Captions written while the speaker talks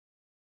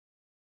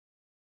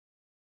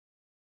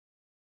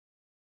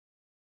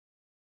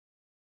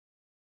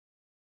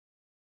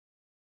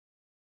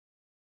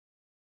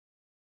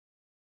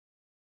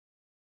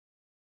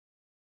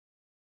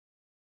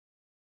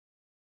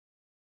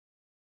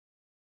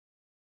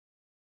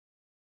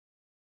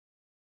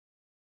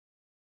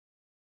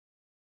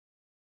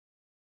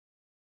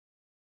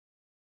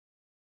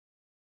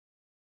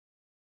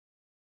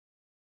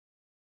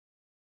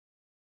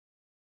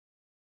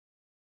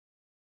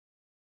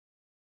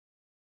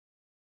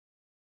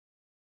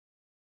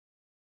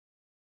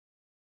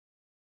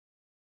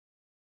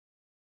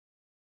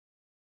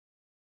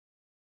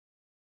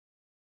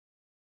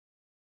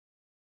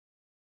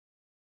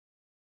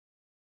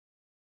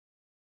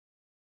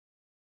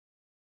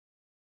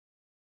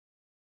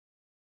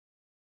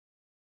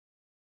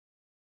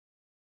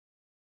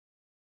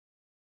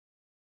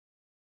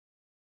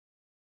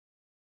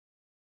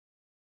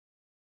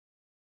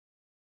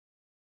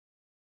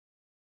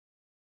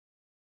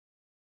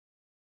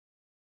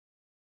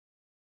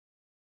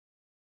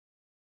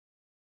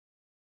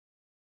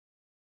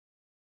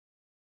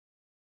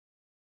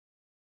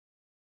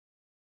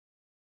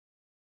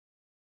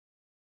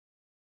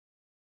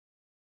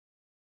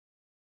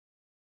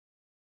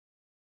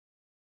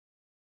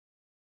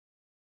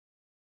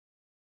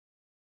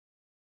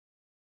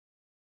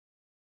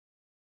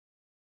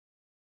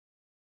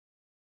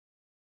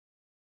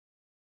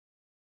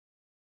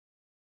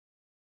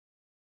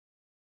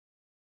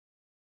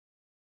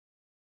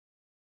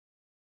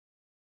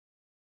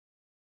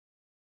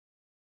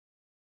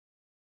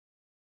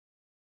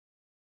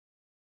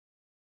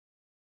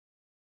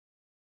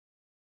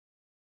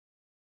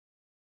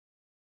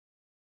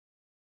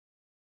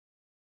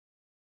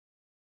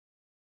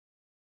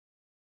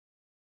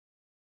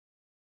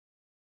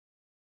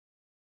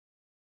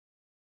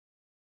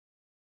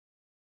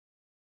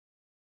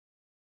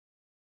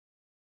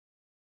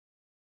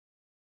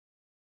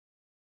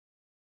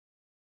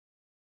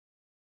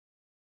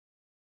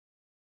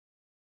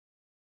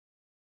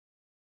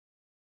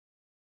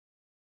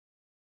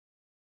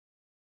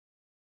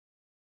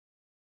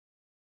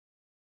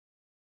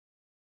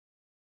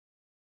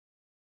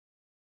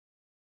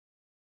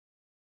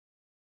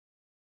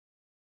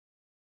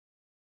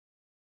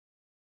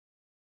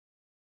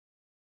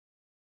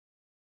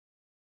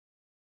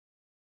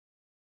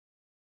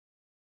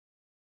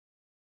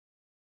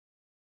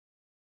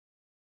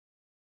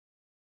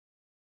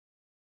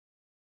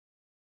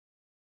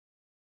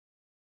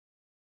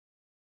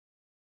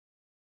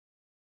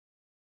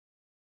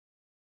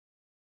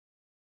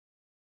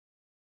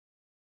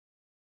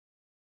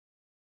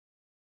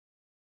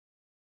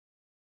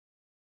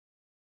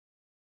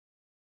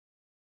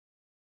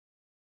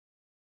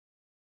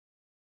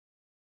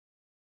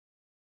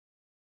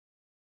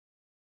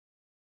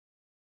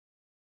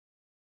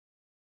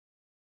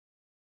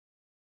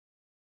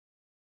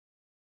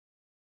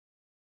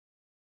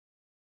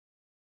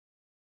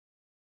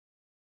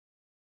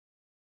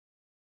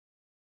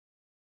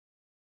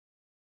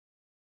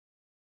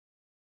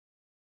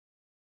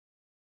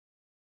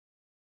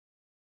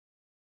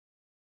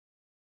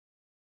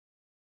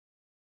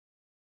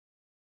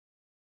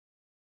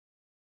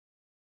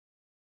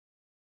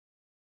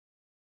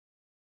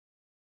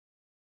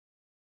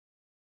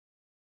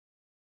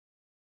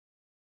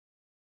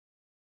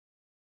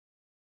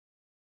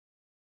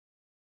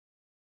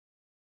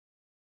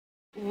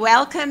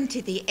Welcome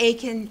to the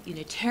Aiken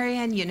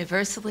Unitarian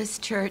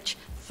Universalist Church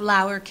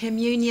Flower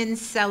Communion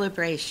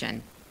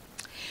Celebration.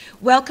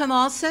 Welcome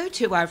also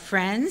to our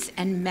friends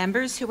and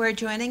members who are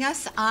joining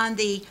us on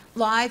the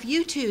live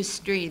YouTube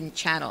stream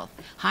channel.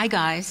 Hi,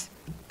 guys.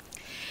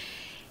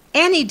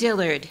 Annie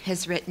Dillard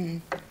has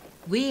written,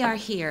 "We are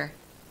here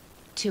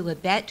to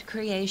abet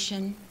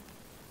creation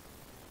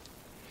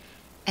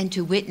and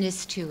to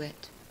witness to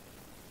it,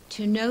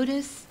 to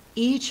notice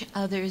each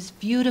other's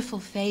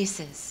beautiful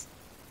faces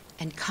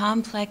and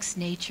complex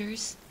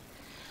natures,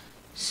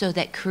 so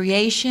that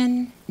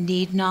creation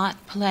need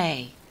not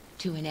play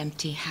to an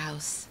empty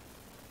house."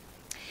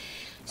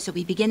 So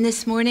we begin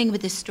this morning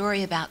with a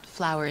story about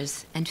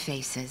flowers and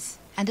faces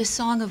and a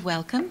song of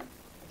welcome.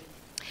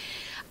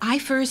 I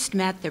first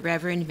met the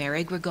Reverend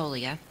Mary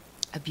Gregolia,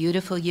 a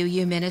beautiful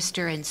UU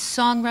minister and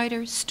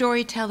songwriter,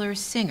 storyteller,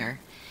 singer,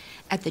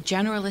 at the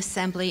General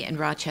Assembly in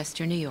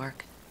Rochester, New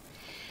York.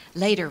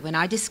 Later, when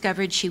I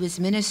discovered she was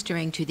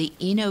ministering to the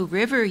Eno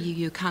River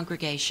UU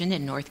congregation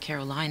in North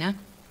Carolina,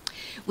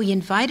 we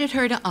invited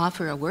her to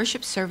offer a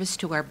worship service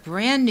to our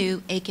brand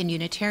new Aiken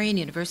Unitarian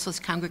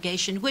Universalist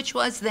congregation, which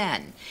was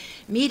then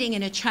meeting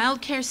in a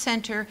child care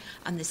center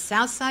on the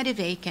south side of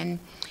Aiken,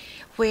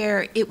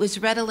 where it was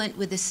redolent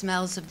with the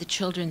smells of the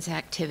children's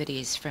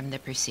activities from the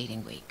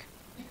preceding week.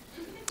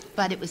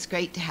 But it was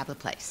great to have a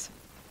place.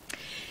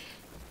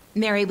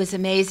 Mary was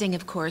amazing,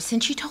 of course,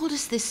 and she told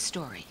us this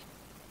story.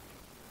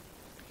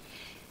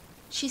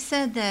 She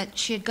said that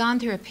she had gone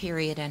through a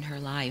period in her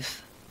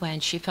life when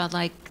she felt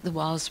like the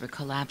walls were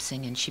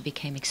collapsing and she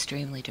became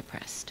extremely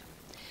depressed.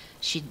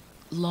 She'd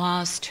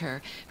lost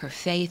her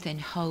faith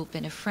and hope,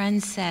 and a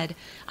friend said,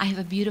 "I have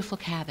a beautiful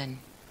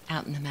cabin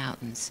out in the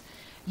mountains.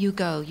 You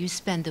go, you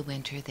spend the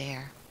winter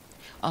there.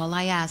 All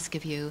I ask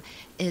of you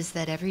is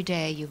that every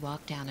day you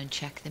walk down and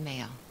check the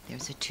mail.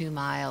 There's a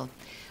 2-mile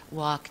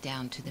walk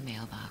down to the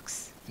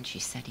mailbox." And she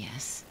said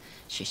yes.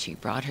 She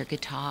brought her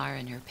guitar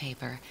and her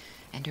paper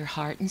and her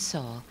heart and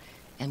soul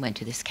and went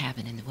to this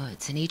cabin in the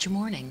woods. And each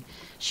morning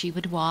she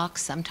would walk,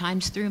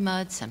 sometimes through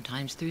mud,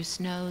 sometimes through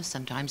snow,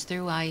 sometimes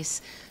through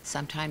ice,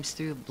 sometimes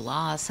through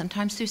blah,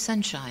 sometimes through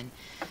sunshine,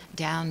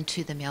 down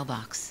to the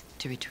mailbox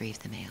to retrieve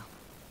the mail.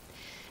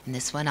 And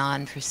this went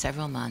on for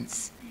several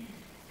months.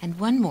 And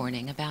one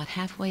morning, about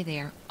halfway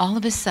there, all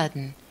of a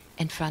sudden,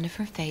 in front of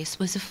her face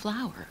was a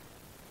flower.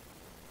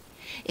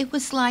 It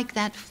was like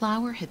that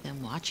flower had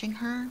been watching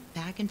her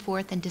back and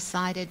forth and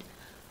decided,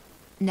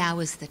 now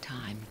is the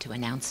time to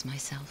announce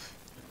myself.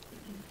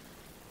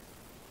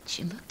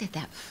 She looked at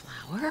that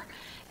flower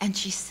and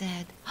she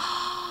said,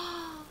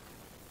 "Oh,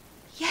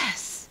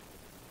 yes."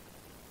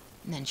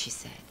 And then she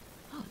said,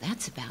 "Oh,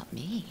 that's about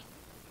me."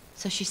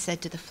 So she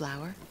said to the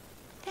flower,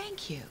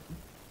 "Thank you."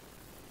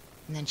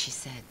 And then she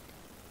said,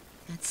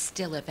 "That's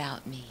still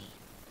about me."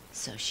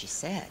 So she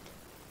said,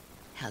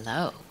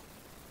 "Hello."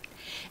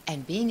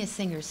 And being a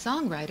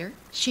singer-songwriter,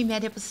 she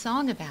made up a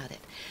song about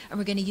it. And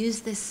we're going to use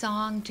this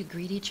song to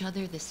greet each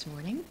other this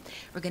morning.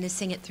 We're going to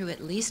sing it through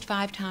at least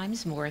 5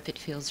 times, more if it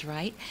feels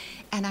right.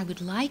 And I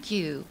would like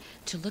you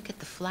to look at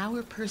the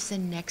flower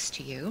person next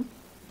to you,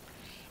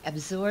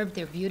 absorb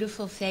their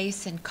beautiful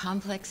face and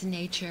complex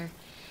nature,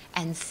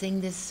 and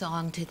sing this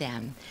song to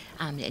them.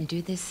 And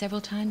do this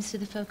several times to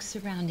the folks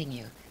surrounding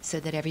you so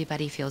that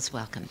everybody feels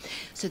welcome.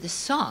 So the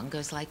song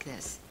goes like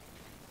this.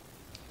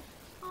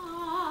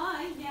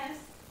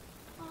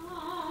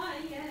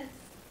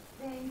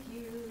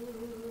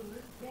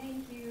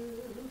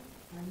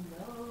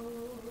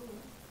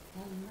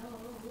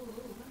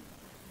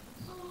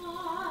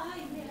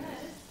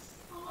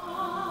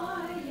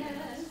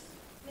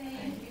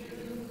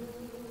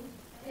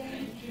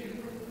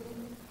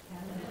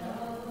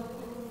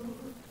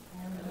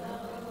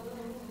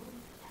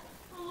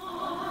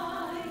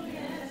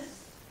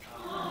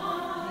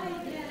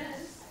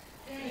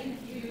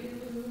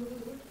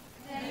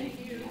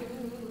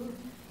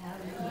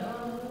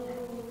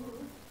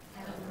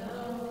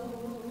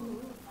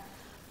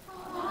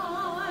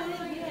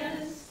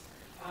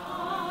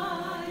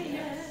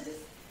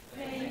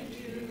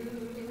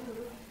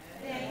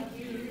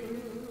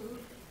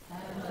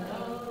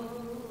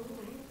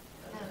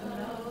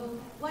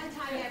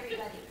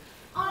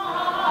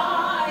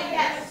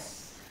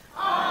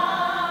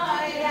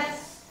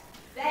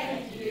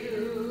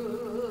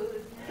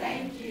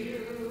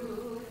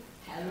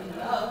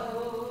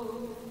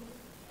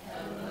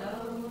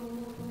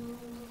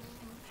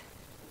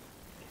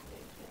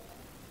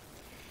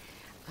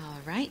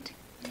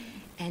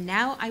 And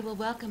now I will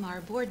welcome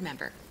our board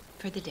member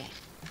for the day.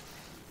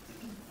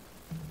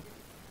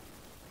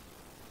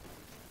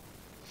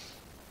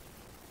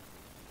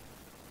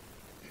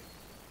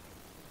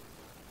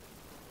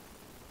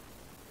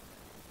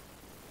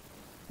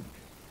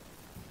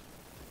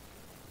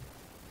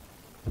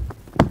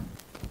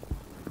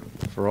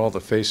 For all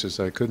the faces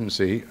I couldn't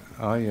see,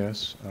 ah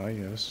yes, ah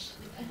yes.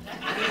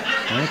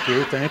 Thank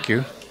you, thank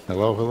you.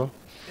 Hello, hello.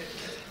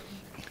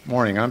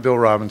 Morning, I'm Bill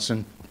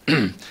Robinson,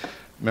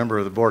 member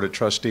of the Board of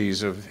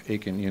Trustees of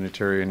Aiken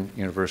Unitarian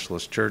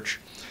Universalist Church.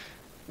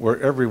 where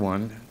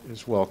everyone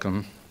is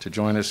welcome to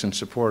join us in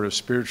support of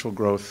spiritual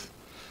growth,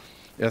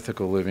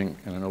 ethical living,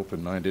 and an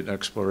open-minded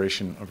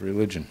exploration of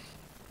religion.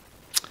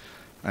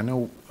 I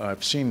know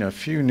I've seen a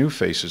few new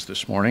faces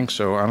this morning,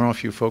 so I don't know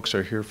if you folks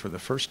are here for the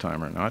first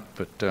time or not,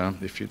 but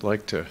if you'd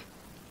like to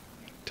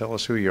tell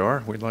us who you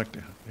are, we'd like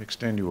to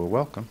extend you a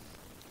welcome.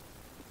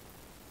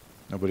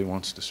 Nobody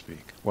wants to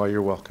speak. Well,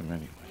 you're welcome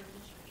anyway.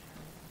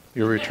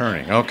 You're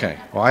returning. Okay.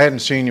 Well, I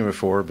hadn't seen you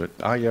before, but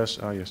yes.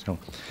 Oh. And I can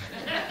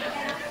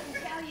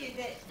tell you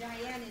that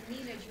Diane and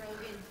Nina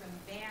drove in from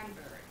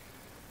Bamberg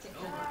to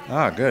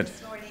come Good.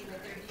 this morning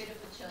with their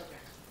beautiful children.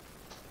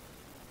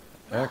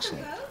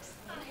 Excellent. Welcome, folks.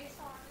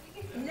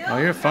 No, Oh,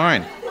 you're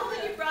fine.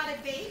 Oh, you brought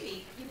a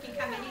baby. You can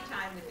come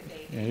anytime with the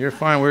baby. Yeah, you're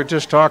fine. We were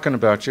just talking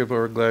about you, but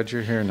we're glad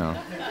you're here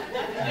now.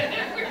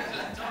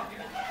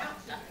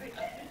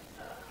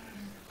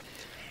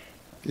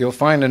 You'll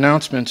find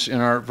announcements in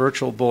our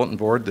virtual bulletin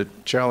board, the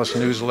Chalice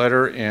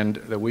newsletter, and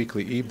the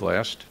weekly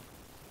e-blast.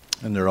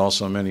 And there are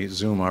also many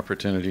Zoom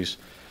opportunities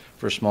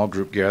for small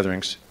group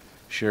gatherings,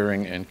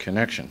 sharing, and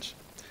connections.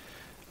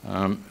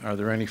 Are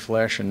there any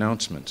flash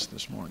announcements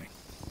this morning?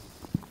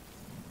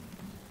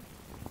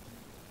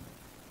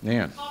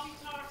 Nan? Coffee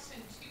Talks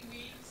in 2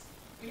 weeks.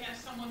 We have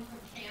someone from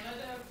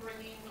Canada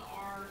bringing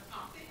our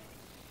topic.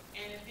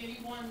 And if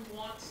anyone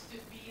wants to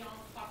be on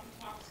Coffee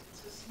Talks,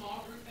 it's a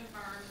small group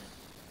environment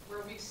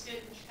where we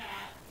sit and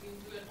chat. We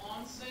can do it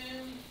on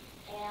Zoom,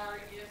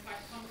 or if I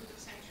come to the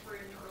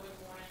sanctuary in the early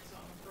mornings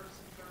on the first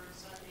and third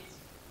Sundays,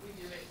 we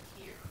do it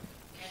here.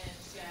 And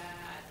it's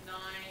at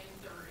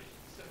 9:30.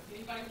 So if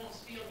anybody wants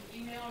to be on the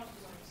email, if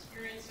you want to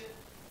experience it,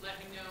 let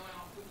me know and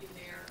I'll put you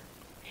there.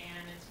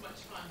 And it's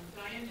much fun.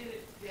 Diane did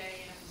it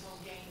today, and it was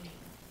on gaming,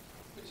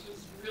 which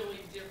was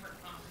really different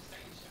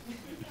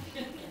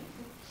conversation.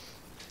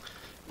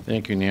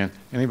 Thank you, Nan.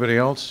 Anybody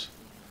else?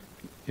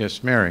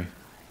 Yes, Mary.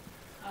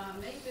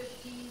 May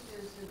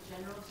 15th is the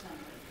General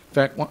Assembly. In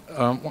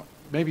fact,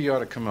 maybe you ought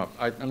to come up.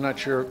 I'm not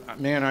sure.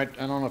 Nan, I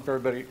don't know if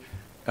everybody...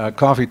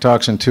 Coffee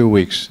Talks in 2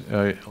 weeks,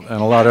 and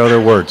a lot of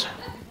other words.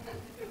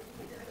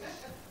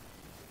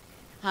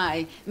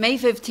 Hi. May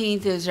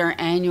 15th is our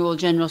annual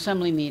General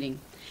Assembly meeting.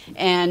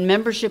 And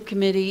membership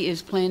committee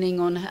is planning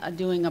on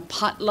doing a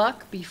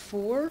potluck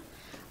before,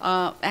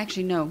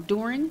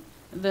 during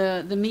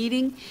the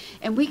meeting.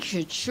 And we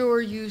should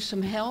sure use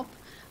some help.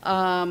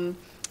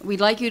 We'd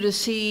like you to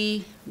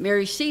see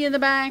Mary C. in the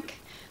back.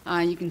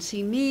 You can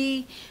see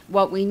me.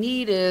 What we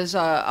need is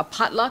a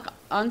potluck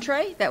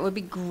entree. That would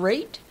be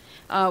great.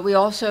 We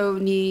also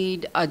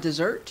need a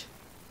dessert.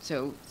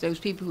 So those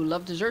people who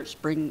love desserts,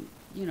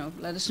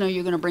 let us know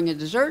you're going to bring a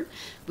dessert.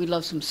 We'd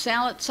love some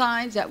salad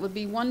sides. That would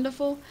be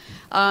wonderful.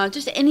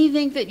 Just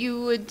anything that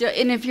you would,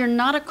 and if you're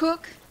not a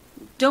cook,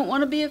 don't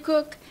want to be a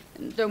cook,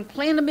 don't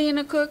plan to be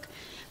a cook,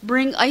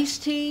 bring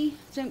iced tea,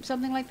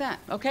 something like that,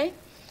 okay?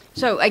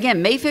 So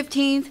again, May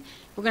 15th,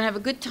 we're going to have a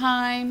good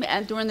time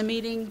during the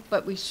meeting,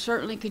 but we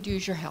certainly could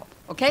use your help,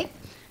 okay?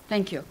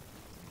 Thank you.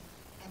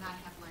 And I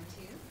have one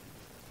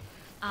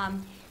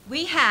too.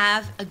 We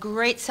have a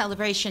great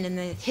celebration in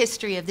the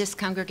history of this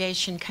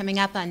congregation coming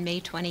up on May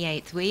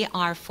 28th. We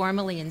are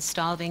formally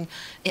installing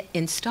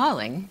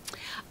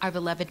our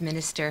beloved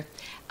minister,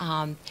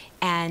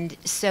 and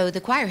so the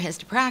choir has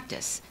to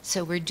practice.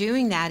 So we're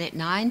doing that at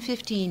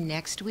 9:15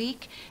 next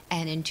week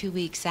and in 2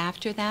 weeks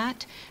after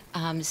that,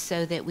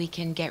 so that we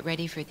can get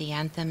ready for the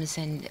anthems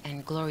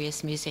and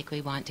glorious music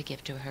we want to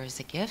give to her as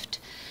a gift.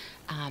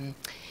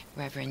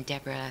 Reverend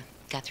Deborah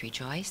Guthrie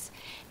Joyce.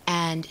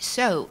 And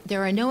so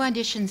there are no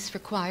auditions for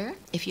choir.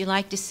 If you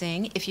like to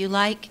sing, if you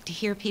like to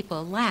hear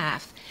people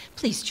laugh,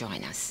 please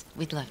join us.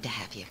 We'd love to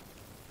have you.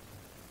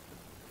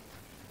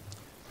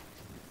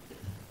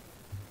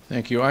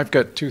 Thank you. I've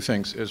got two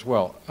things as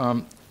well.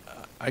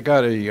 I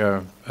got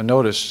a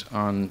notice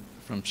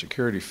from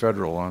Security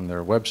Federal on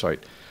their website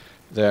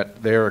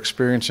that they're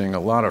experiencing a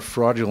lot of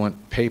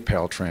fraudulent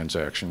PayPal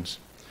transactions,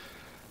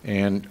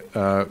 and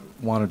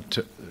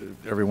wanted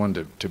everyone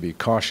to be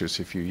cautious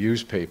if you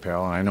use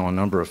PayPal. And I know a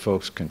number of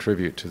folks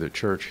contribute to the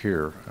church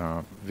here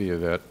via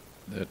that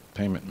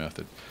payment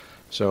method.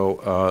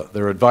 So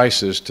their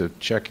advice is to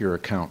check your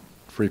account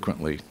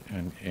frequently,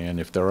 and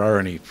if there are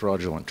any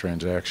fraudulent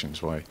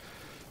transactions, why,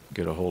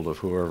 get a hold of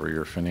whoever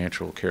your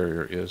financial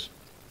carrier is.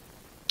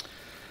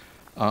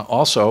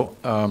 Also,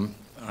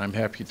 I'm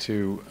happy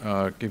to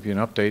give you an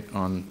update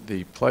on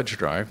the pledge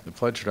drive. The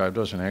pledge drive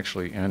doesn't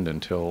actually end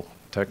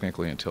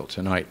technically until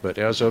tonight, but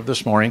as of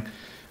this morning,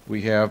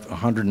 we have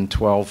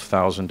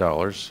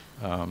 $112,000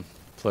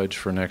 pledged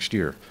for next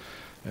year.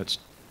 That's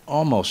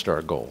almost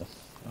our goal,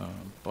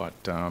 but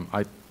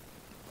I'm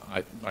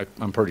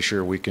pretty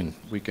sure we can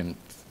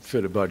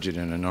fit a budget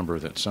in a number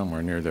that's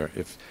somewhere near there.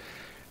 If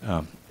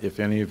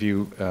any of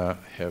you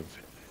have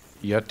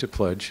yet to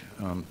pledge,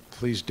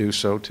 please do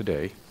so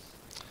today.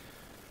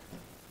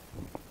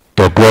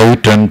 The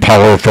great and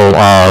powerful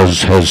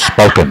Oz has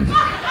spoken.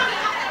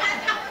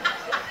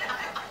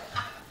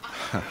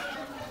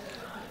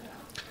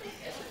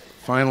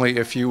 Finally,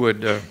 if you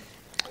would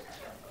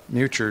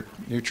mute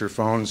your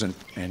phones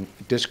and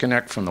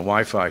disconnect from the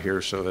Wi-Fi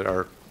here so that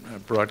our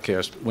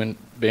broadcast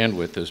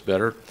bandwidth is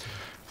better.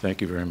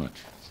 Thank you very much.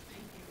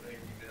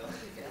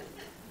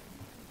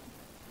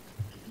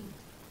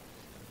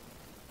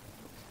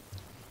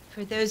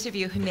 For those of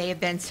you who may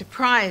have been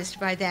surprised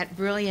by that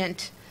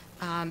brilliant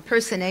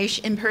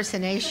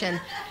impersonation,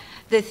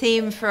 the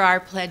theme for our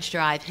pledge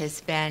drive has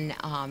been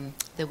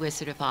The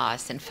Wizard of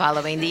Oz and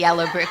following the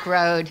yellow brick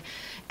road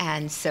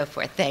and so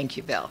forth. Thank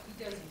you, Bill.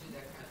 He doesn't do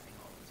that kind of thing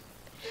all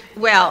the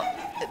time.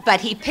 Well,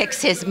 but he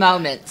picks his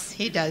moments.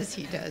 He does.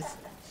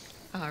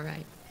 All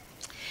right.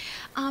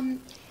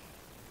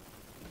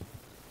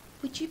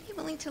 Would you be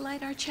willing to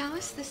light our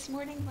chalice this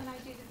morning when I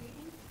do the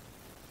reading?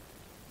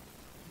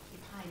 I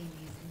keep hiding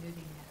these and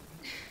moving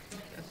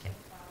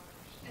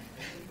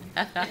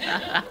them.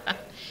 Okay.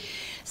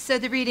 So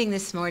the reading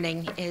this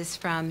morning is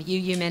from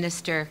UU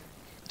Minister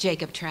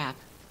Jacob Trapp.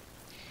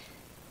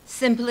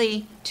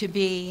 Simply to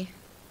be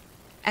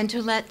and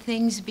to let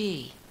things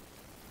be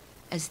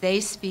as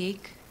they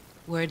speak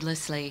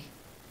wordlessly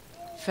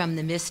from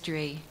the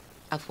mystery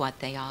of what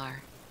they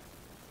are.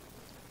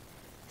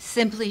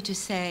 Simply to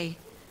say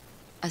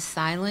a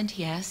silent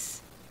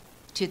yes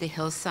to the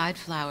hillside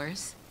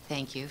flowers,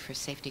 thank you for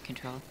safety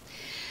control,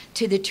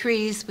 to the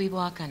trees we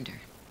walk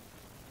under,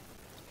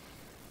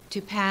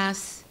 to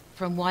pass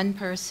from one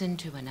person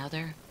to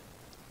another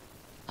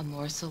a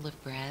morsel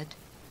of bread,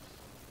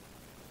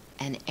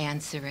 and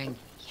answering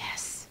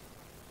yes.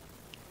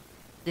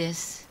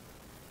 This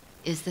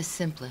is the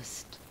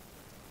simplest,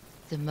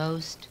 the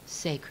most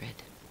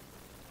sacred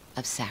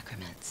of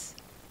sacraments.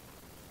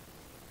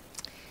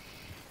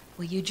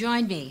 Will you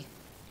join me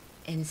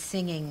in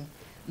singing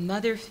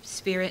Mother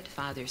Spirit,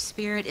 Father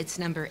Spirit? It's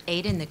number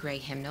 8 in the Gray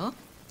Hymnal.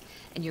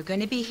 And you're going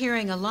to be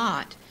hearing a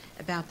lot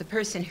about the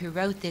person who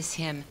wrote this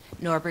hymn,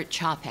 Norbert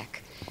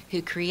Capek,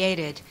 who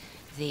created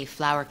the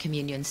flower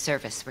communion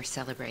service we're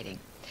celebrating.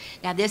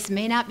 Now, this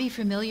may not be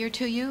familiar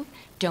to you.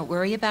 Don't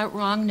worry about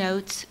wrong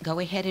notes. Go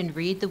ahead and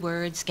read the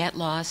words, get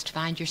lost,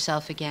 find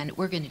yourself again.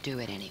 We're going to do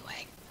it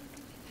anyway.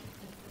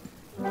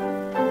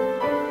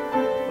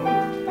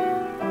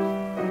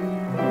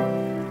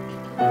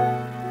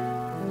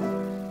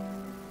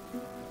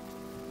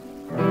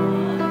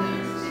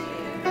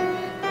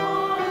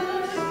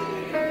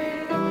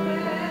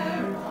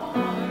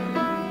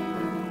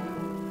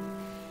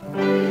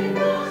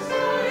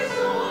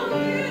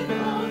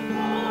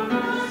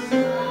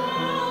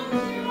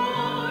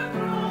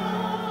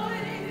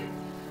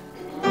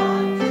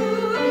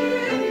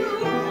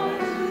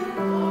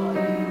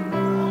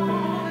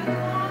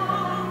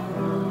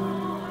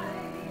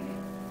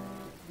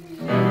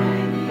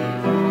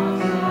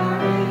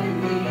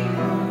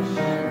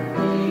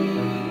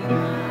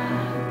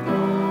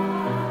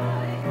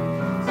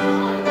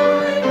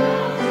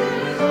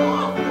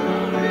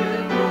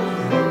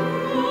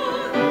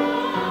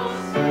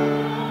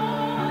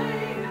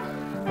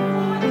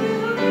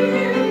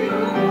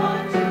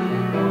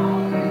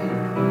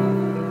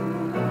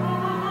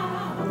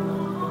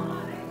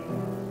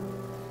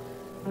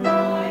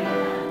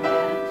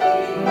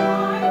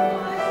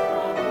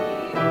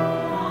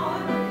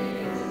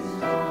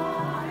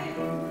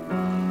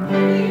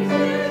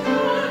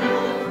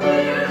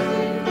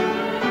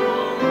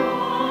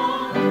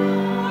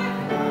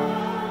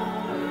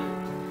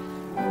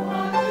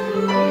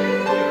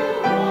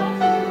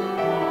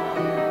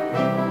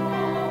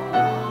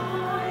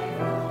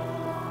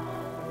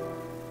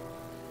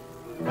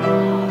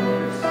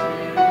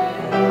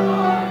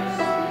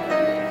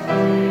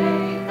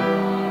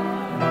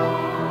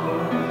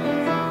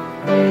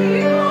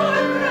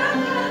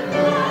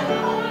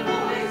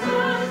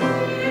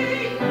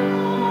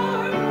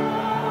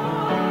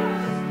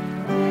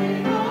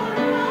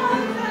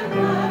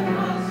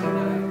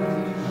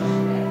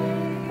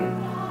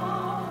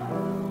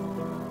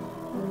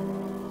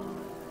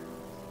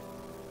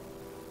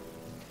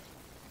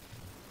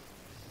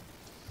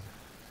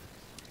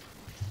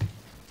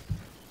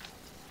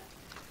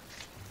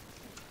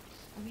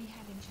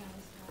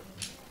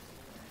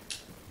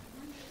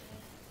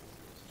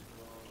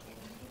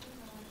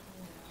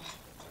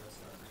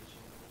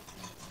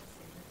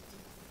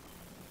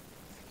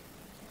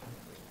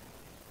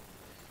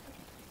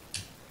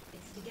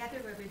 Together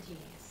over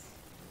genius.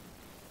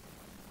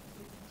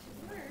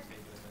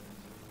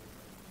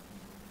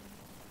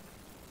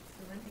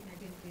 So one thing I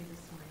didn't do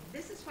this morning.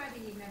 This is why we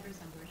need members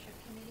on worship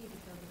committee to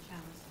fill the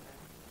chalice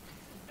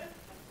around.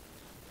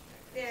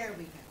 There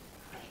we go.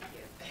 Thank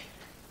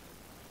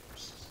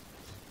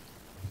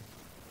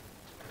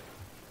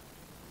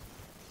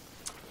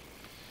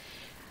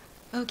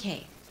you.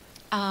 Okay.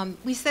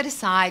 We set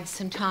aside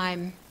some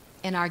time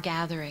in our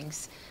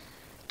gatherings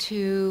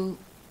to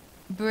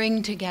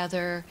bring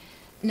together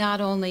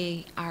not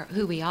only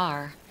who we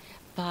are,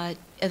 but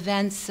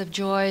events of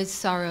joys,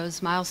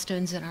 sorrows,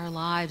 milestones in our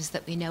lives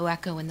that we know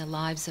echo in the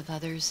lives of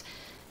others,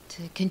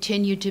 to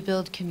continue to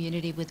build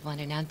community with one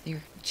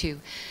another, to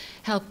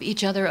help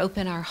each other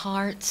open our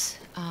hearts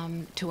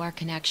to our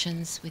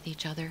connections with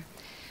each other.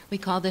 We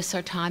call this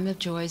our time of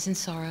joys and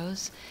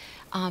sorrows.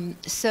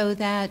 so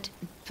that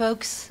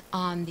folks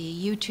on the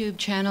YouTube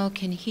channel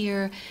can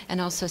hear,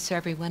 and also so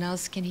everyone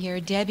else can hear.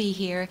 Debbie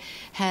here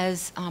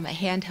has a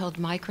handheld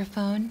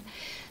microphone.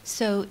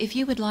 So if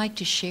you would like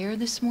to share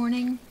this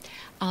morning,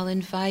 I'll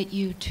invite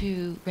you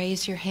to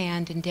raise your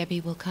hand and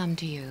Debbie will come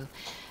to you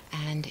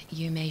and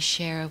you may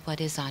share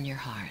what is on your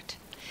heart.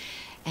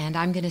 And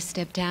I'm going to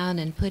step down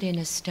and put in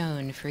a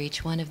stone for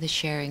each one of the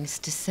sharings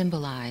to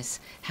symbolize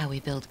how we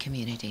build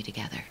community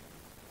together.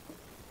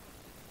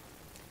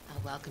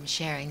 I'll welcome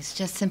sharings.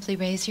 Just simply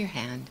raise your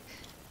hand.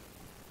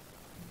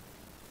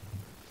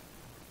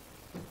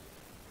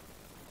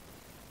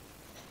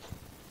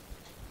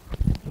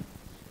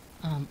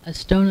 A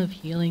stone of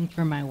healing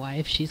for my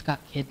wife. She's got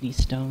kidney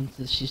stones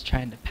that she's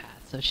trying to pass,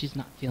 so she's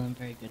not feeling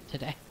very good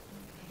today.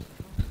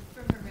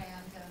 For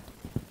Miranda.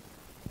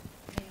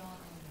 They all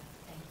know that.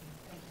 Thank you.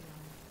 Thank you,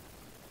 Mom.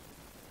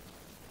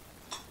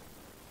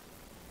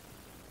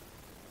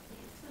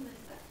 Yes,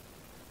 Melissa.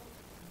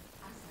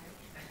 I'm sorry.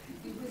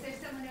 Was there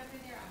someone over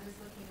there? I was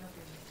looking over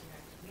in this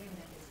direction. We haven't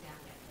got this down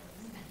yet.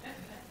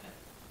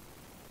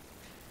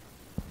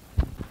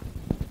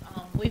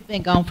 We've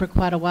been gone for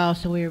quite a while,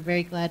 so we are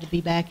very glad to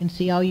be back and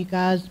see all you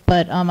guys.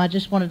 But I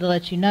just wanted to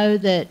let you know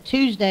that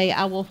Tuesday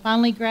I will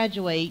finally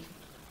graduate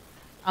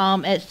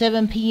at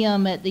 7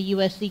 p.m. at the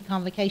USC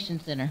Convocation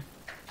Center.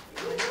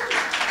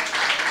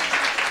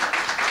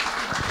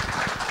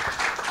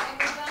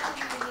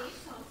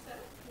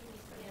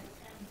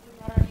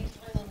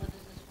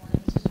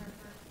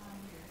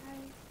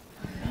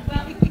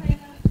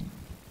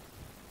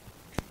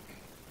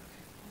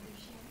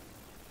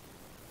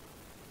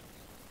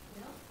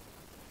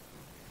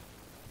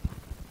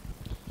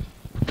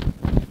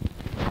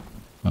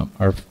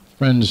 Our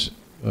friends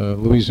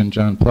Louise and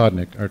John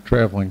Plodnick are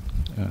traveling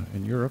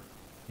in Europe,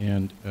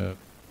 and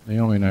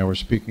Naomi and I were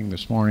speaking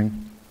this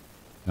morning.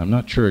 I'm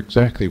not sure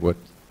exactly what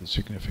the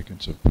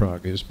significance of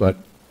Prague is, but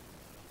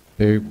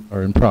they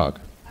are in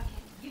Prague. Okay,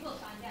 you will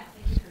find out.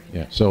 Thank you very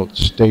Yeah, much. so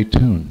stay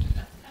tuned.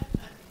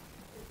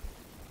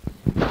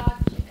 Prague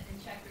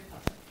and Czech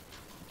Republic.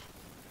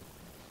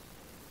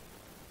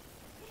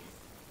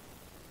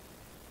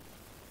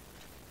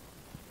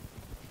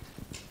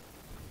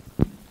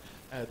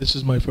 This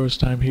is my first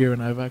time here,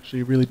 and I've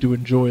actually really do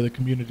enjoy the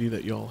community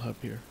that y'all have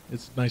here.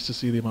 It's nice to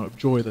see the amount of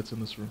joy that's in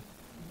this room.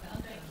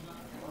 Well,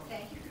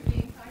 thank you for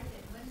being part of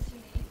it. What is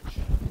your name?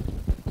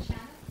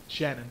 Shannon?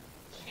 Shannon.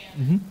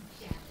 Shannon.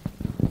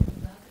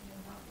 Welcome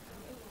and welcome,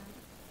 everyone.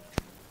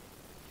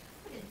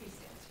 Put in 3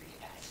 cents for you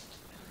guys.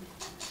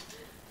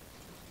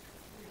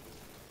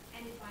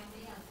 And if I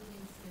may, I'll put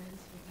in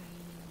stones for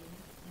Diane and you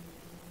and the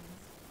other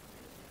ones.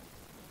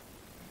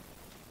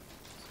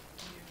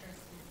 For your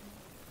first visit.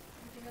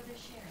 Are there other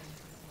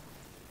sharings as well?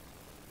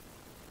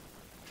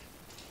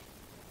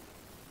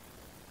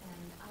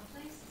 And I'll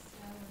place a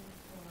stone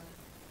for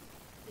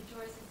the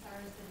joys and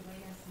sorrows that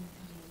await us in the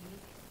coming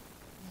week.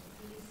 And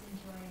please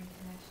enjoy and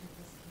connection with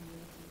this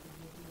community that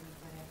you do with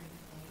whatever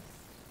you face.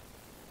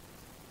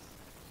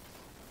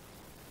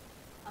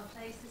 I'll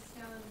place a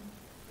stone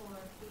for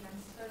the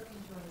unspoken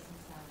joys and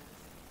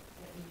sorrows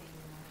that remain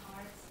in our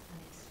hearts,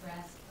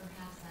 unexpressed,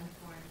 perhaps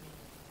unformed.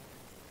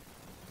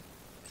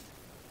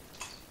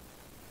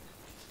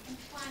 And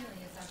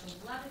finally, as our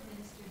beloved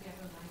minister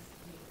Deborah likes to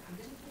do, I'm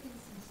going to put in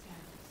some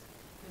stones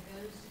for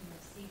those who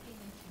are seeking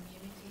a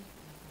community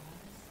like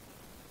ours.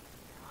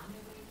 They're on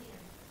their way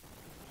here.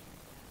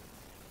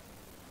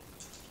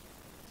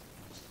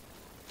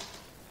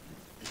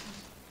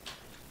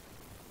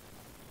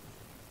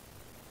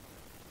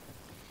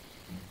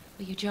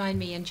 Will you join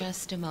me in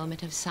just a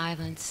moment of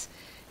silence,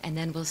 and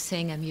then we'll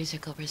sing a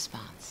musical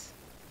response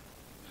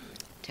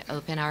to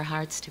open our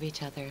hearts to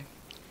each other,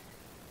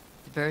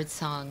 the bird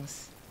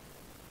songs,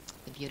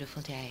 the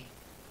beautiful day,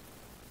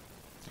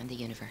 and the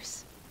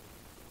universe.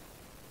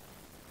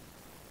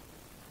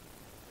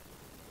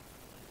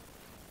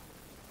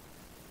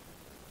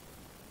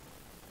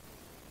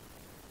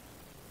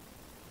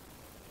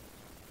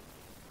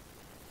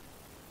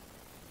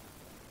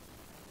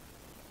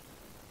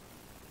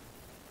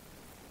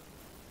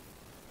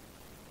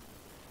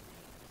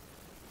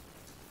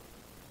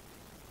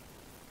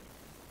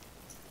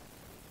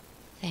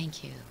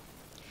 Thank you.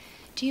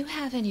 Do you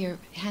have in your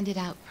handed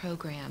out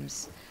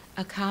programs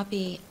a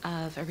copy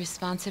of a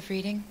responsive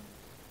reading?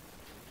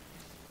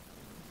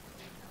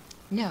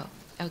 No.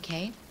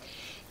 Okay.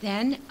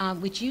 Then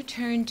would you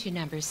turn to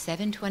number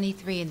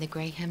 723 in the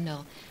gray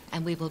hymnal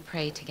and we will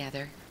pray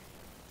together.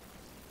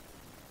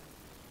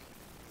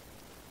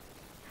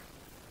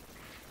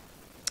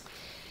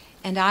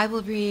 And I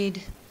will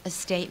read a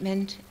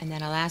statement, and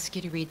then I'll ask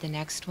you to read the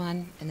next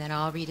one, and then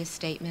I'll read a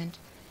statement,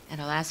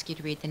 and I'll ask you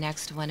to read the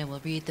next one, and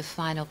we'll read the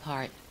final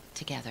part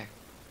together.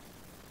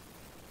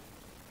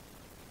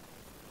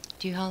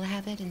 Do you all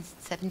have it in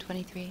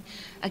 723?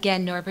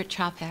 Again, Norbert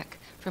Capek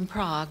from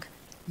Prague,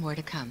 more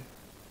to come.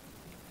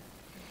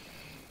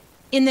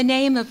 In the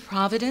name of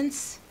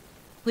Providence,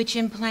 which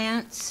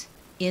implants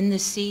in the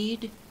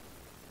seed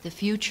the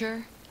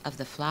future of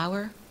the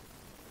flower,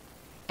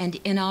 and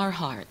in our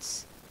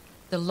hearts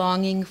the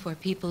longing for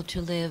people to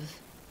live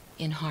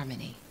in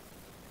harmony.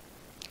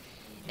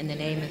 In the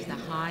name of the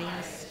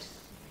highest,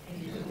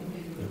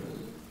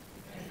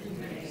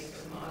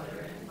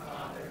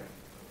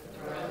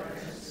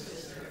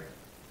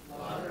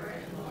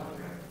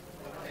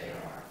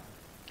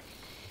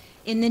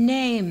 in the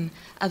name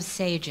of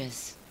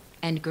sages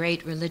and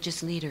great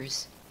religious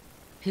leaders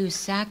who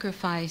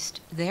sacrificed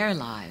their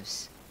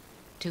lives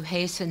to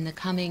hasten the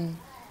coming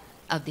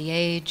of the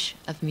age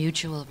of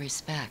mutual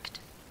respect.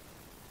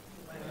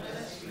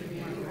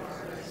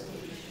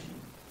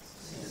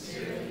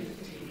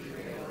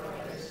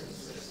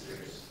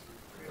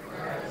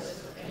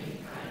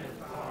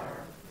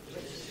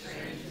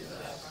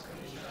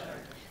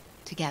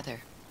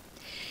 Together.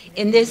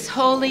 In this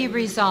holy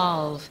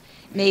resolve,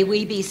 may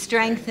we be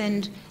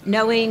strengthened,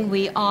 knowing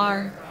we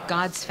are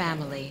God's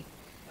family,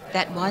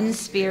 that one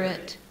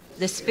spirit,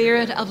 the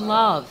spirit of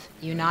love,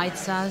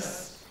 unites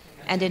us,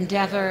 and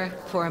endeavor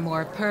for a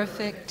more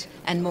perfect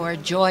and more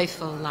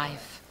joyful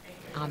life.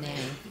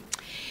 Amen.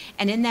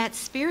 And in that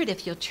spirit,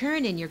 if you'll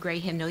turn in your gray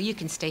hymnal, you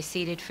can stay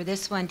seated for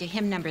this one, to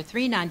hymn number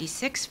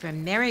 396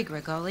 from Mary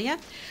Gregolia.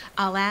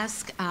 I'll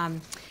ask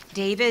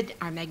David,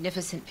 our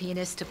magnificent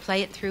pianist, to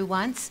play it through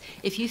once.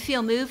 If you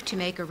feel moved to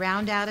make a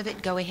round out of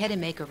it, go ahead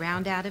and make a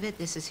round out of it.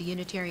 This is a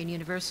Unitarian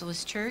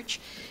Universalist church,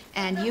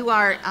 and you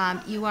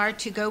are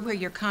to go where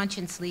your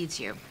conscience leads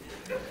you.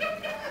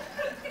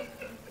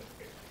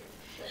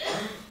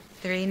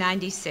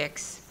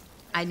 396.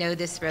 I know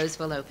this rose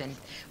will open.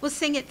 We'll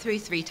sing it through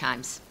 3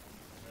 times.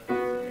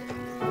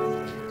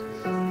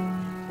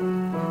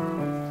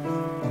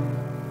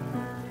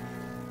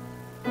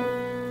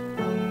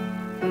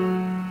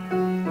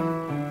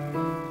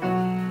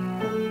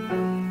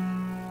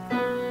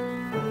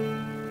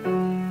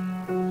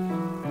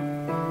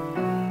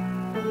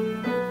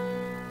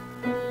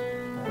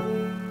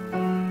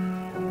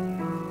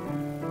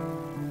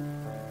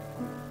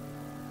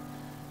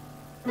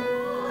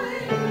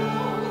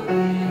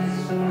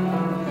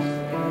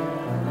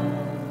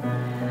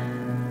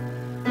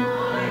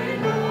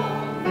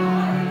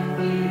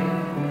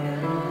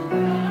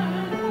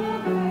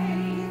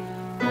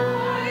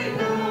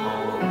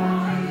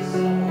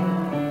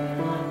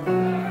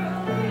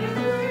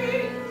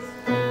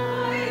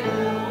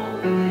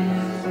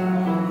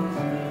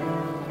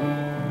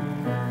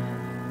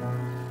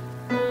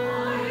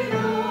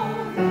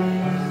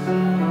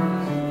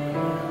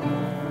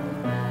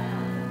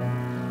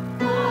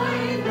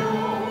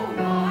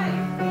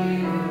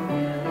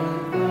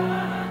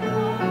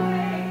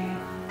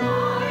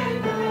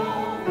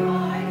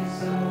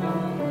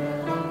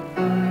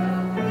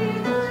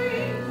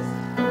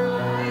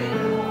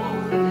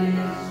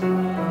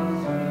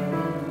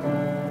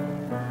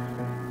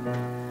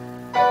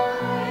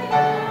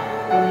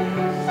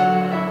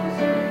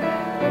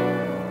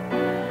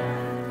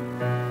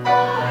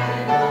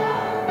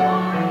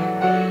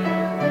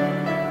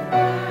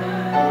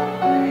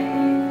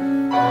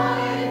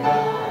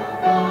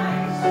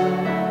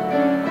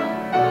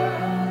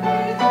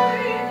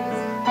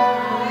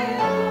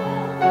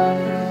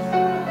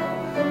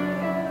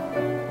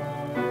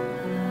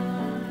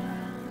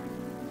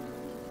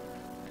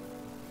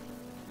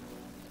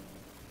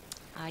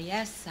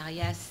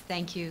 Yes,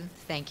 thank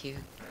you.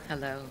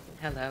 Hello.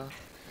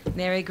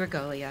 Mary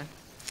Gregolia,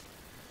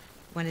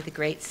 one of the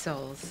great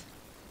souls.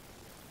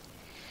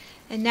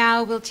 And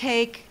now we'll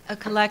take a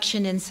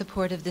collection in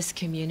support of this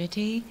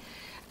community.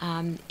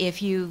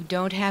 If you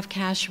don't have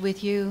cash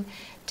with you,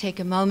 take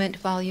a moment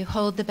while you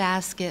hold the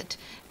basket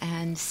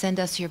and send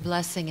us your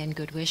blessing and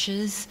good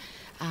wishes.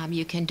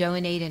 You can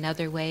donate in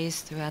other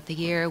ways throughout the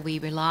year. We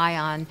rely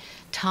on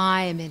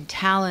time and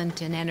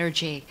talent and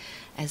energy,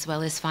 as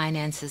well as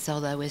finances,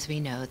 although, as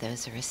we know,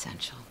 those are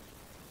essential.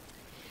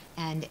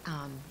 And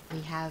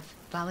we have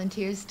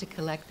volunteers to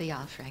collect the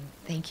offering.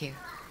 Thank you.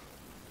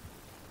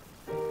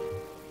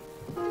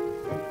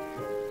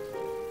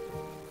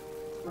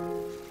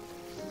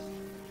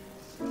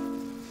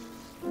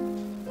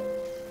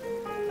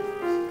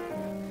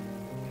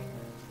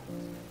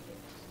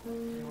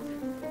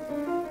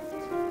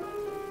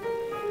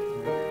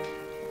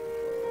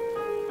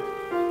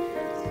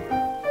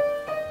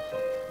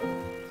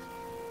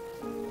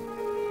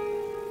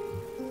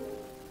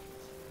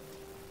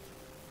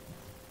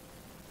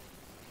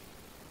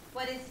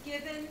 What is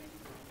given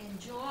in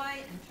joy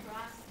and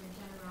trust and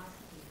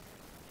generosity,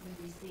 we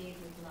receive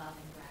with love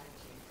and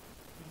gratitude.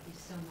 Thank you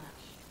so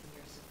much for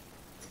your support.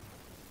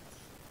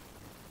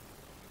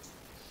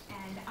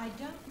 And I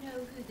don't know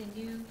who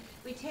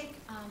we take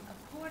a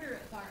quarter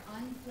of our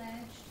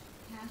unpledged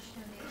cash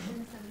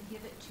donations and we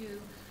give it to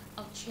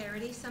a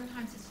charity.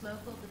 Sometimes it's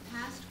local. The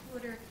past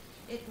quarter,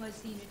 it was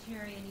the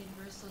Unitarian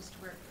Universalist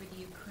work for the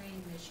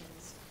Ukraine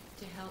missions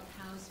to help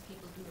house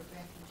people who are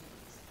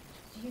refugees.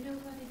 Do you know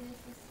what it is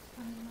this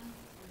coming month?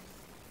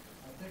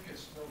 I think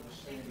it's still the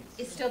same.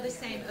 It's still the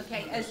same,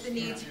 okay, as the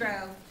needs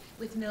grow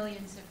with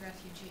millions of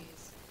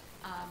refugees.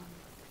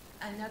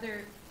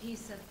 Another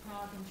piece of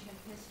Prague and Czech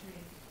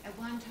history. At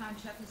one time,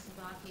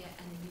 Czechoslovakia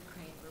and the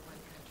Ukraine were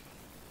one country.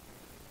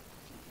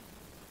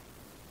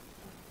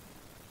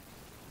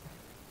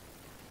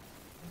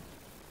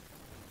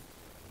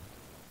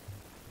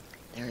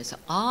 There's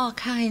all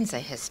kinds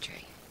of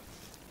history.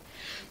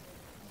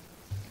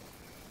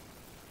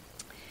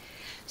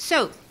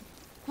 So,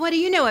 what do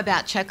you know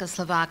about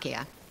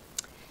Czechoslovakia?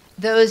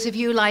 Those of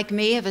you like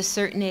me of a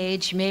certain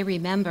age may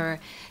remember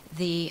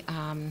the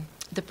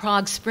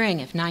Prague Spring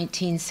of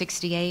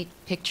 1968,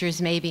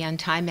 pictures maybe on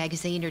Time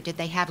magazine, or did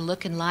they have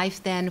Look in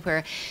Life then,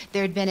 where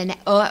there had been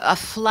a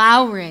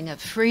flowering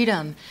of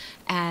freedom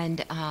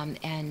and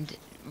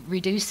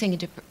reducing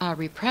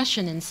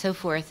repression and so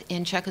forth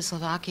in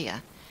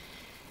Czechoslovakia.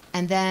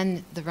 And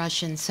then the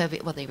Russian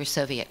Soviet, well, they were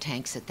Soviet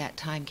tanks at that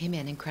time, came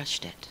in and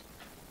crushed it.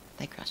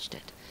 They crushed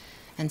it.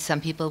 And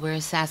some people were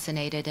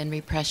assassinated, and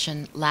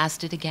repression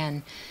lasted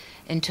again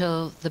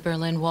until the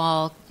Berlin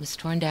Wall was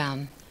torn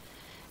down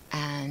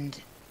and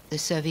the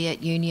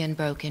Soviet Union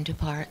broke into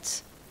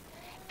parts,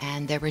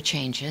 and there were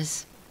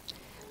changes,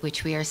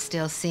 which we are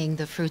still seeing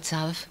the fruits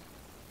of.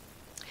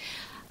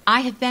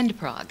 I have been to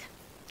Prague,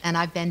 and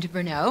I've been to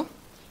Brno,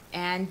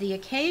 and the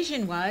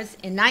occasion was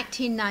in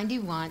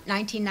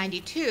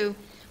 1992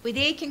 with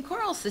the Aiken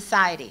Choral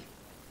Society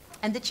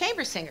and the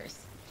Chamber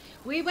Singers.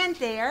 We went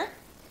there,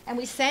 and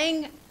we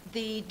sang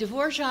the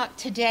Dvorak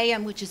Te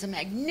Deum, which is a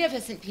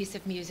magnificent piece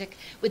of music,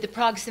 with the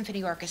Prague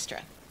Symphony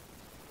Orchestra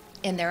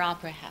in their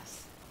opera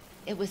house.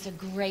 It was a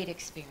great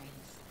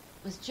experience.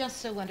 It was just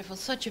so wonderful,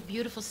 such a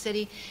beautiful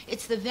city.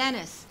 It's the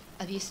Venice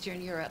of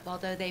Eastern Europe,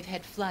 although they've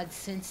had floods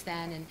since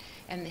then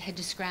and had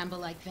to scramble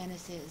like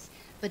Venice is.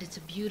 But it's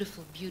a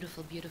beautiful,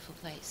 beautiful, beautiful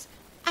place.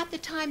 At the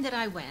time that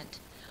I went,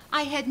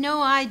 I had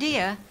no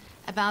idea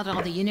about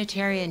all the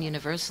Unitarian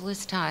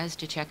Universalist ties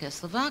to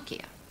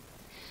Czechoslovakia.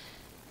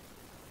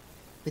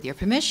 With your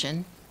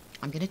permission,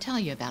 I'm going to tell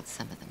you about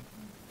some of them.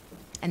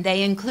 And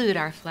they include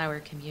our flower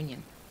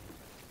communion.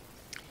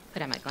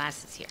 Put on my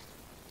glasses here.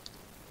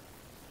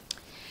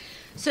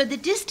 So the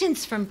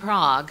distance from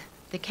Prague,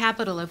 the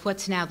capital of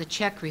what's now the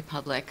Czech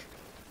Republic,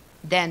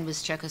 then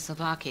was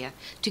Czechoslovakia,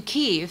 to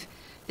Kyiv,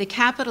 the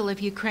capital of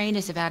Ukraine,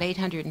 is about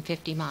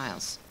 850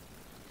 miles.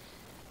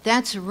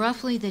 That's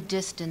roughly the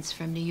distance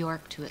from New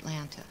York to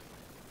Atlanta.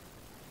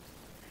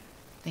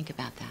 Think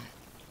about that.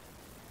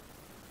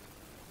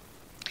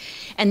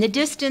 And the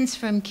distance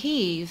from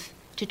Kyiv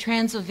to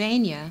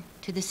Transylvania,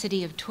 to the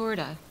city of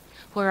Torda,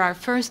 where our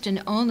first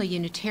and only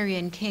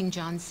Unitarian king,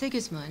 John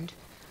Sigismund,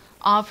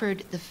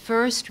 offered the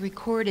first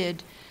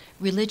recorded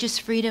religious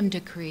freedom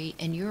decree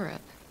in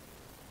Europe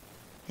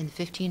in the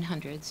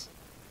 1500s.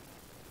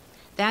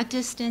 That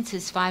distance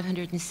is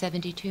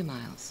 572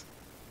 miles.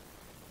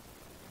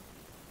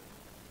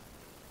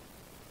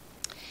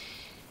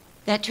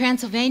 That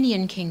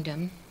Transylvanian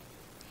kingdom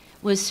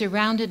was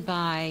surrounded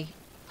by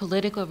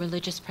political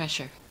religious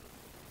pressure.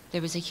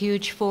 There was a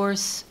huge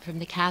force from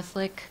the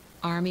Catholic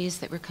armies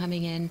that were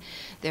coming in.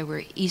 There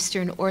were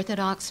Eastern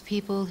Orthodox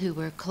people who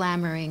were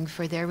clamoring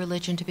for their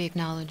religion to be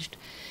acknowledged.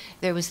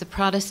 There was the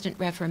Protestant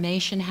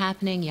Reformation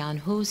happening, Jan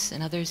Hus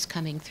and others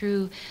coming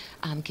through,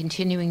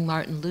 continuing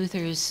Martin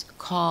Luther's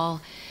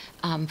call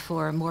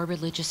for more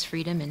religious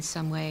freedom in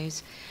some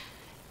ways.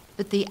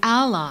 But the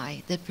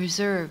ally that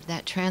preserved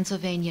that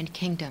Transylvanian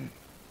kingdom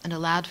and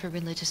allowed for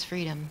religious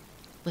freedom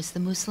was the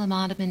Muslim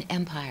Ottoman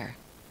Empire,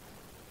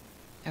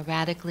 a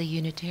radically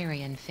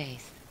Unitarian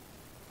faith,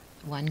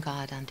 one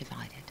God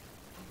undivided.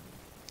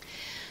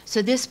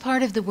 So this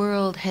part of the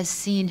world has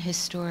seen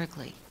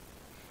historically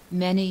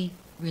many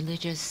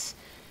religious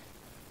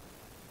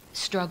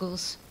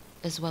struggles,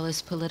 as well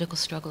as political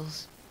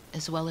struggles,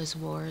 as well as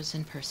wars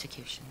and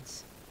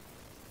persecutions.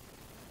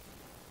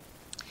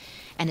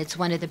 And it's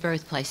one of the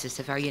birthplaces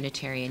of our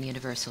Unitarian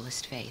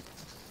Universalist faith.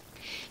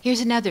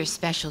 Here's another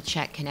special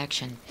Czech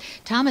connection.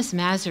 Thomas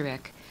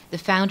Masaryk, the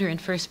founder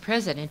and first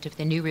president of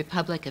the new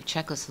Republic of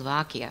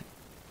Czechoslovakia,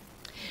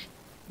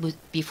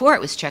 before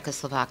it was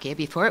Czechoslovakia,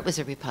 before it was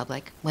a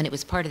republic, when it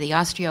was part of the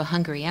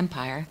Austro-Hungary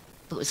Empire,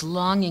 but was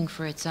longing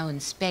for its own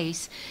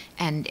space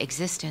and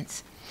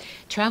existence,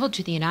 traveled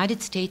to the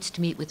United States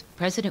to meet with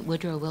President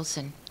Woodrow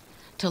Wilson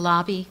to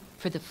lobby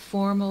for the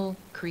formal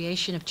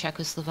creation of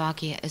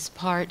Czechoslovakia as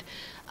part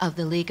of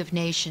the League of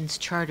Nations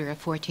Charter of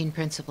 14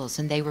 Principles,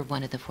 and they were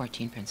one of the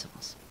 14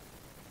 principles.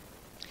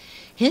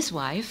 His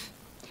wife,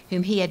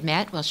 whom he had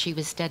met while she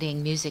was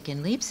studying music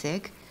in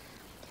Leipzig,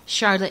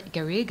 Charlotte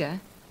Garriga,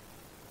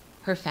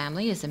 her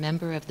family is a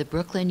member of the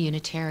Brooklyn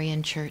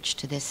Unitarian Church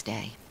to this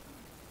day.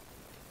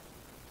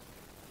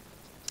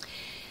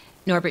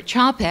 Norbert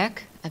Capek,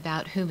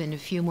 about whom in a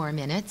few more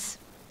minutes,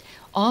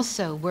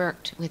 also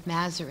worked with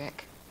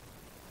Masaryk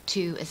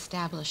to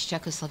establish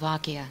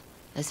Czechoslovakia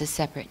as a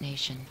separate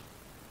nation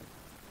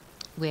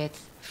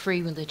with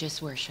free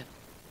religious worship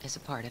as a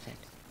part of it.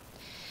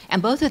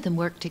 And both of them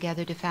worked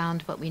together to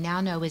found what we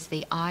now know as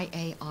the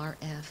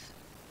IARF,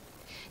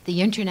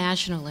 the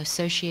International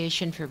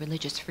Association for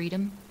Religious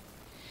Freedom,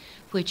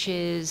 which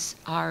is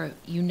our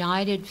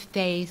united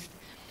faith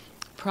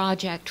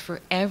project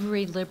for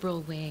every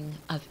liberal wing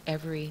of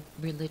every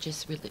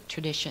religious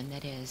tradition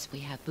that is. We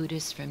have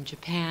Buddhists from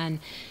Japan,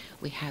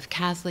 we have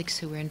Catholics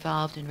who were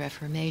involved in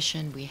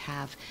Reformation, we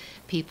have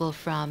people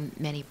from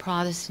many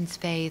Protestant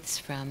faiths,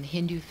 from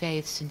Hindu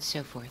faiths, and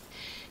so forth.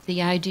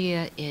 The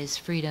idea is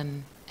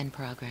freedom and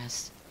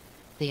progress.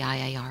 The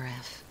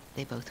IARF,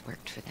 they both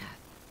worked for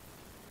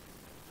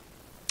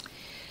that.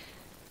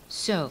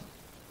 So,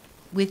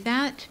 with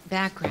that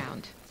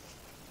background,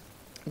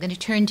 I'm going to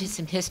turn to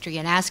some history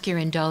and ask your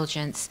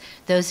indulgence.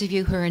 Those of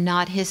you who are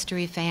not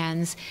history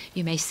fans,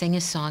 you may sing a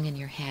song in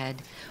your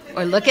head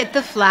or look at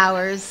the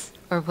flowers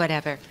or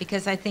whatever,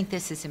 because I think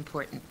this is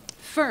important.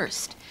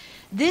 First,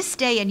 this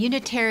day in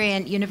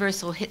Unitarian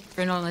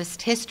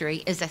Universalist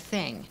history is a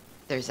thing.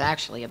 There's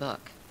actually a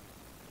book.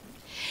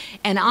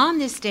 And on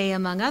this day,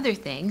 among other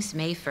things,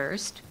 May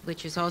 1st,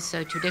 which is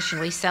also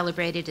traditionally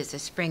celebrated as a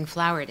spring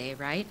flower day,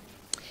 right?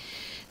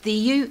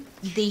 The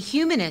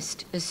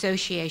Humanist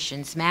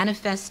Association's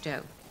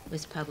manifesto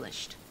was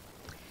published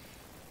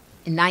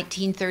in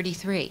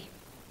 1933,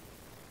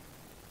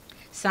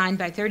 signed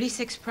by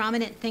 36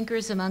 prominent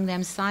thinkers, among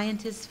them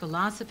scientists,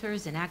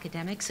 philosophers, and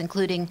academics,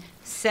 including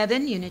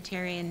 7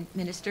 Unitarian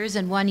ministers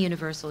and 1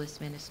 Universalist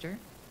minister.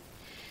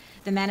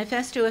 The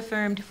manifesto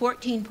affirmed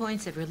 14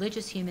 points of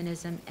religious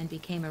humanism and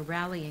became a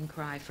rallying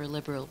cry for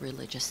liberal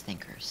religious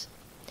thinkers.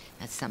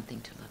 That's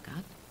something to look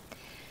up.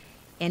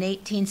 In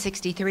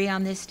 1863,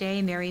 on this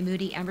day, Mary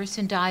Moody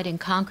Emerson died in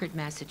Concord,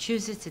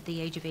 Massachusetts at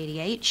the age of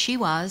 88. She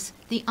was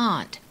the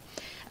aunt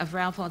of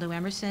Ralph Waldo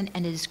Emerson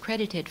and is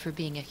credited for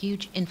being a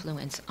huge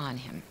influence on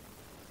him.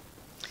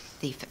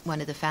 One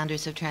of the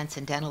founders of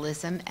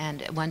Transcendentalism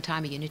and at one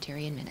time a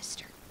Unitarian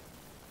minister.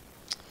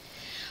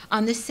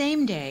 On the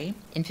same day,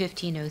 in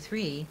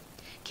 1503,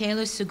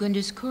 Caelus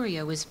Secundus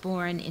Curio was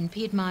born in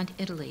Piedmont,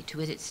 Italy, to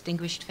a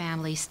distinguished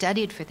family,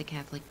 studied for the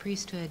Catholic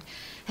priesthood,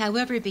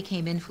 however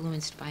became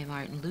influenced by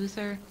Martin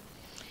Luther,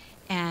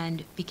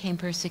 and became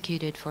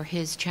persecuted for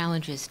his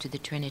challenges to the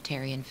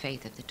Trinitarian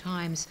faith of the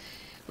times,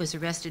 was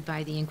arrested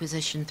by the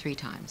Inquisition 3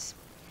 times,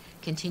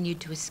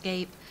 continued to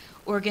escape,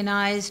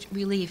 organized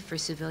relief for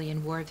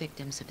civilian war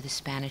victims of the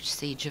Spanish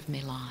siege of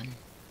Milan,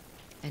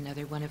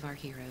 another one of our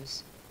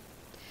heroes.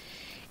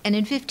 And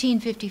in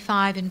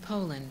 1555 in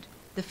Poland,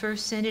 the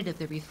first synod of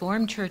the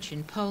Reformed Church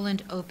in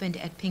Poland opened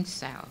at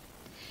Pinkstau.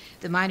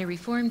 The minor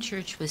Reformed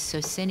Church was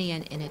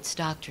Socinian in its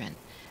doctrine,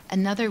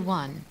 another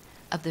one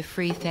of the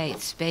free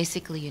faiths,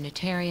 basically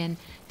Unitarian,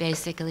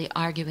 basically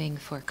arguing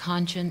for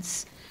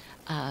conscience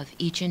of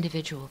each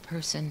individual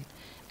person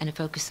and a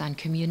focus on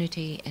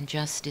community and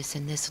justice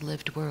in this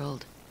lived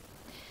world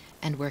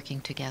and working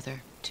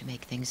together to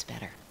make things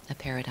better, a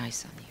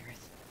paradise on the earth.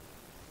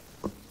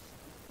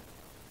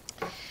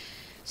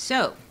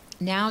 So,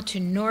 now to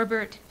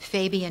Norbert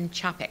Fabian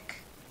Capek,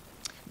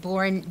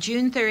 born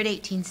June 3rd,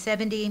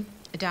 1870,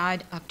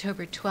 died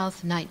October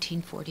 12th,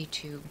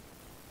 1942.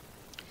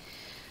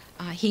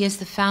 He is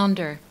the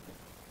founder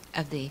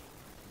of the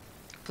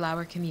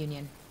Flower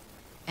Communion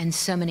and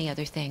so many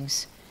other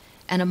things,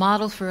 and a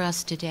model for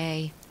us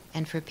today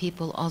and for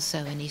people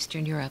also in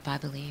Eastern Europe, I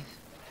believe.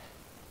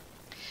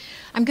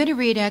 I'm going to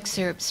read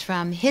excerpts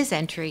from his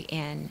entry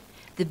in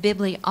the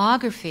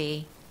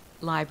Bibliography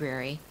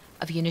Library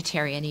of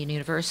Unitarian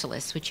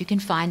Universalists, which you can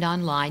find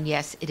online.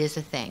 Yes, it is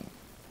a thing.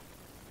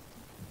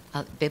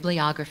 A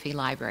bibliography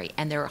library,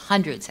 and there are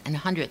hundreds and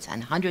hundreds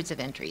and hundreds of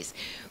entries.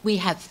 We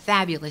have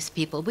fabulous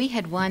people. We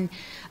had one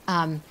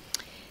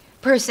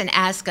person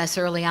ask us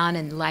early on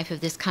in the life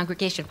of this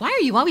congregation, why are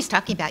you always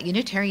talking about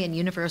Unitarian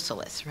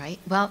Universalists, right?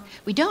 Well,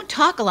 we don't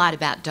talk a lot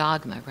about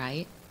dogma,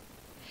 right?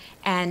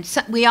 And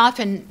so we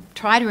often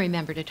try to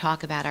remember to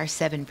talk about our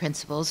 7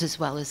 principles as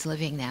well as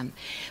living them.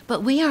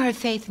 But we are a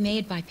faith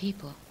made by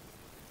people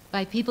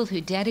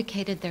who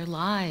dedicated their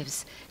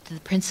lives to the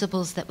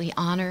principles that we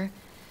honor,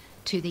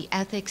 to the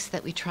ethics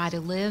that we try to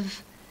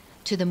live,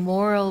 to the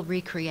moral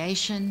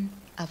recreation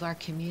of our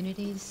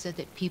communities so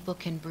that people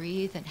can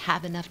breathe and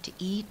have enough to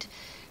eat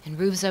and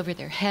roofs over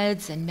their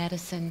heads and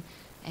medicine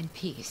and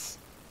peace.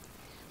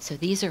 So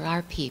these are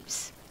our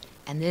peeps,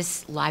 and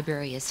this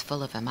library is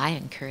full of them. I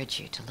encourage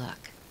you to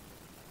look.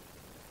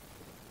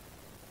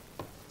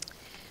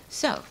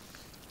 So,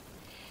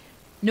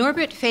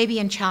 Norbert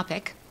Fabian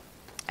Capek,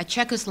 a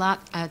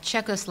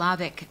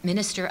Czechoslovak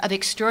minister of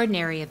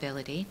extraordinary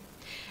ability,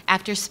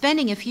 after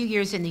spending a few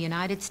years in the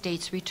United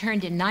States,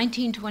 returned in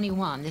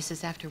 1921, this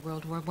is after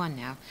World War I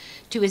now,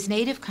 to his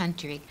native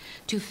country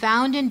to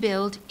found and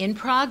build in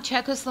Prague,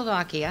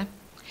 Czechoslovakia,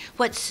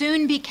 what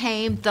soon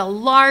became the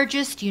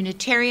largest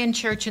Unitarian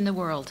church in the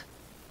world.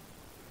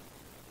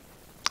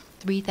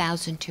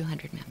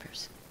 3,200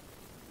 members.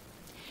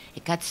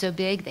 It got so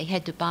big they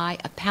had to buy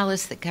a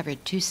palace that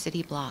covered 2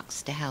 city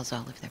blocks to house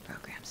all of their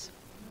programs.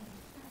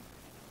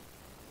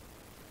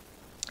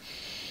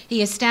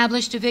 He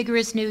established a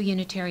vigorous new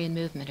Unitarian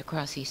movement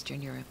across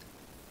Eastern Europe.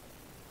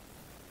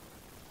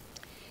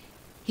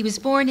 He was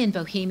born in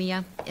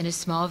Bohemia, in a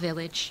small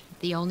village,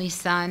 the only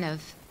son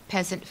of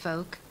peasant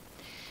folk.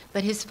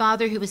 But his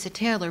father, who was a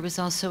tailor, was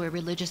also a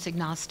religious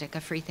agnostic,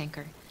 a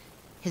freethinker.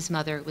 His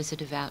mother was a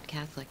devout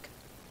Catholic.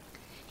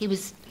 He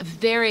was a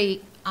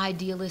very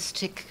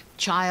idealistic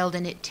child,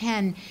 and at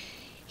 10,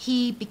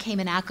 he became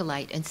an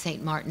acolyte in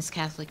St. Martin's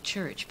Catholic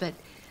Church, but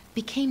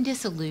became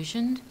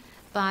disillusioned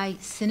by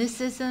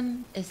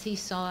cynicism, as he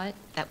saw it.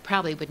 That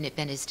probably wouldn't have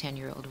been his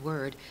 10-year-old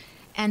word.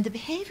 And the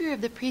behavior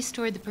of the priest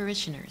toward the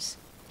parishioners.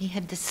 He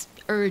had this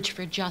urge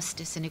for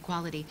justice and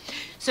equality.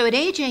 So at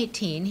age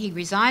 18, he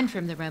resigned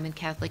from the Roman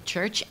Catholic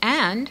Church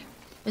and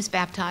was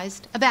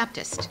baptized a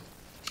Baptist,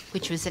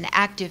 which was an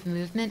active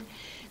movement.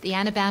 The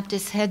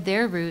Anabaptists had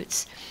their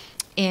roots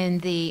in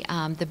the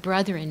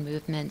Brethren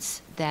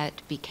movements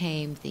that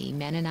became the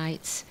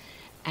Mennonites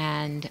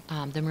and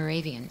the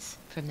Moravians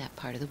from that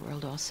part of the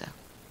world also.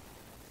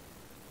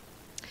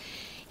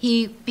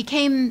 He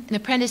became an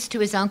apprentice to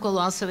his uncle,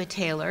 also a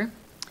tailor,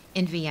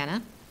 in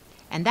Vienna,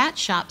 and that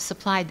shop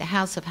supplied the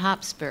House of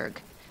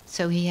Habsburg,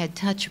 so he had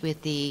touch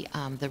with the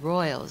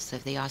royals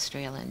of the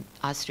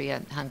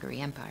Austria-Hungary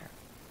Empire.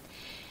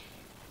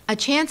 A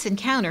chance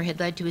encounter had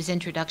led to his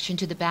introduction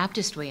to the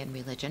Baptist way in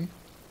religion,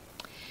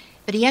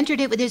 but he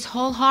entered it with his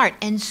whole heart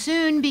and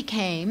soon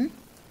became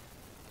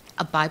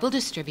a Bible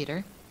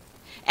distributor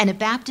and a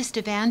Baptist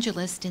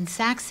evangelist in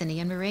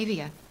Saxony and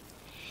Moravia.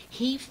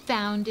 He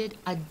founded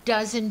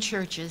 12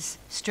 churches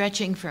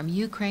stretching from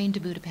Ukraine to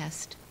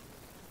Budapest.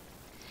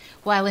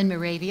 While in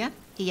Moravia,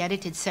 he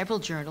edited several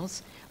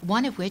journals,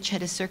 one of which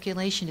had a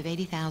circulation of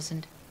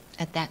 80,000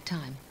 at that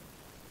time.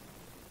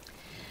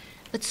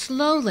 But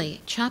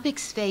slowly,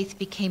 Capek's faith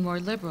became more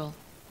liberal,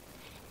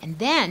 and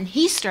then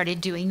he started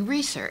doing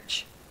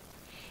research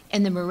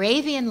in the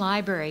Moravian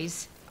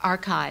Library's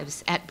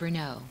archives at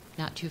Brno,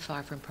 not too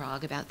far from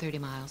Prague, about 30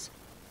 miles.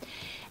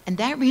 And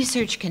that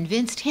research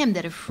convinced him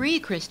that a free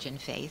Christian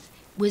faith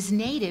was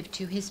native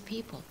to his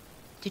people,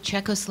 to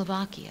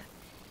Czechoslovakia,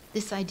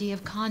 this idea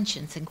of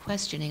conscience and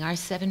questioning our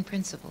 7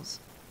 principles.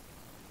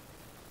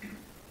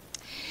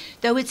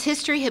 Though its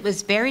history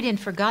was buried and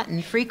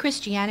forgotten, free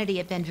Christianity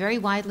had been very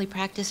widely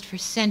practiced for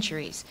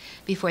centuries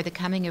before the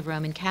coming of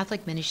Roman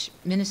Catholic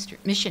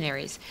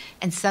missionaries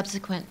and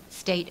subsequent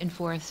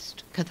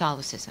state-enforced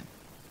Catholicism.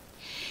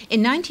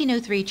 In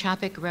 1903,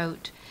 Capek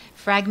wrote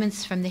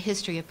Fragments from the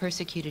History of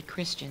Persecuted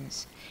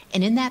Christians,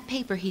 and in that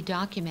paper he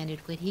documented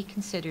what he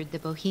considered the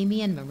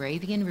Bohemian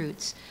Moravian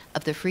roots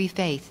of the free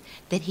faith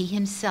that he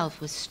himself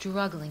was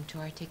struggling to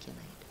articulate.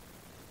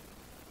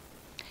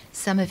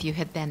 Some of you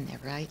have been there,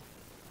 right?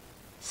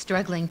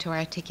 Struggling to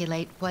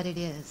articulate what it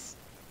is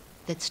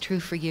that's true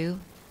for you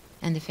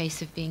in the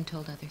face of being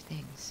told other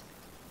things.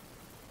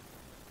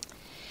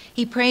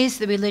 He praised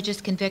the religious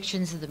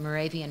convictions of the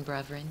Moravian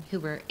brethren, who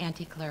were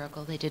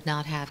anti-clerical. They did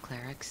not have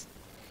clerics.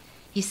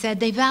 He said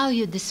they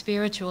valued the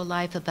spiritual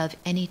life above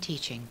any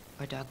teaching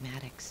or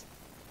dogmatics.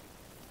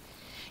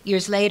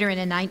 Years later, in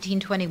a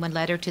 1921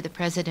 letter to the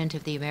president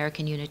of the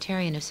American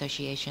Unitarian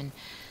Association,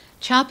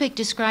 Capek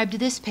described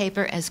this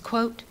paper as,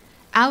 quote,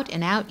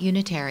 out-and-out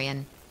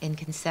Unitarian in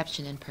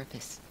conception and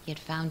purpose. He had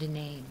found a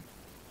name.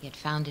 He had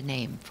found a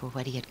name for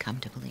what he had come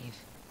to believe.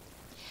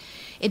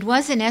 It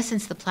was, in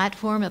essence, the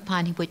platform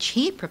upon which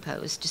he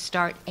proposed to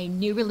start a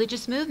new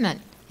religious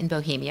movement in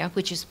Bohemia,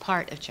 which is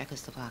part of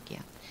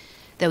Czechoslovakia,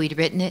 though he'd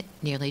written it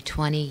nearly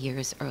 20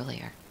 years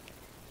earlier.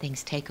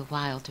 Things take a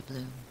while to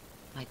bloom,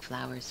 like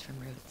flowers from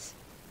roots.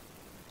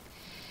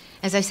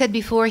 As I said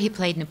before, he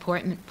played an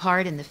important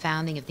part in the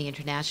founding of the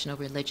International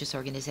Religious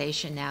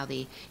Organization, now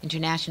the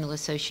International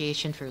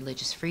Association for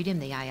Religious Freedom,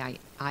 the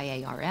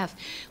IARF,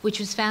 which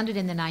was founded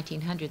in the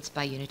 1900s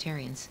by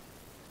Unitarians.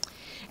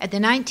 At the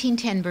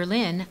 1910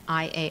 Berlin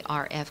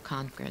IARF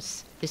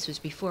Congress, this was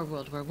before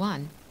World War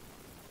I,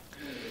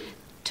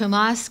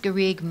 Tomáš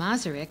Garrigue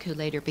Masaryk, who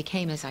later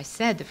became, as I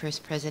said, the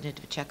first president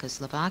of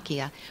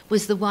Czechoslovakia,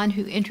 was the one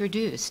who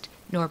introduced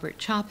Norbert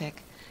Capek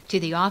to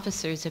the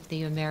officers of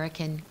the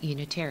American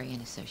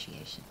Unitarian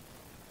Association.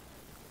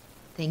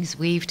 Things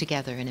weave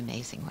together in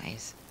amazing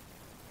ways.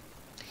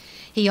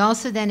 He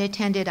also then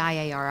attended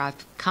IARF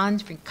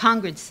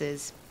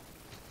congresses,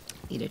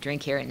 need a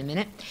drink here in a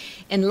minute,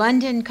 in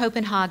London,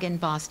 Copenhagen,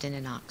 Boston,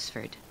 and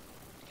Oxford.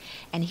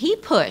 And he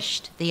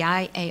pushed the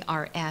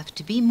IARF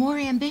to be more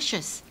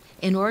ambitious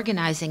in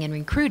organizing and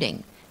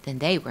recruiting than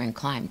they were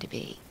inclined to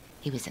be.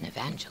 He was an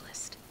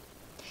evangelist.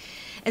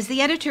 As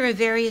the editor of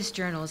various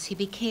journals, he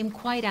became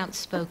quite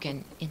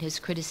outspoken in his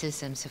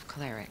criticisms of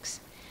clerics.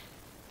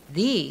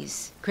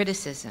 These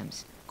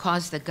criticisms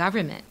caused the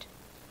government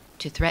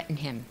to threaten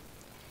him,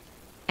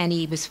 and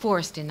he was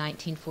forced in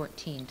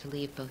 1914 to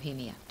leave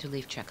Bohemia, to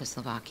leave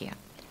Czechoslovakia.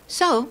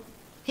 So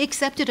he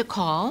accepted a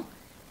call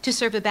to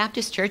serve a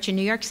Baptist church in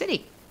New York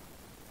City.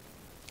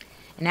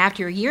 And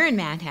after a year in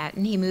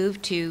Manhattan, he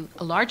moved to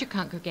a larger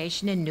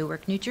congregation in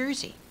Newark, New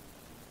Jersey.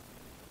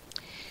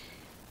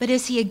 But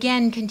as he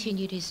again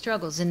continued his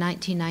struggles in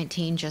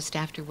 1919, just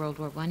after World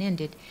War I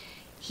ended,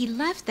 he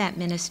left that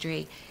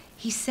ministry.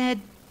 He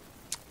said,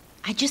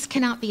 I just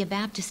cannot be a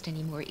Baptist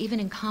anymore, even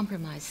in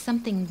compromise.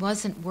 Something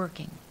wasn't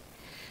working.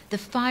 The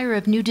fire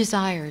of new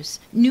desires,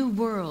 new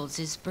worlds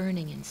is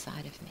burning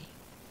inside of me.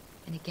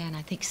 And again,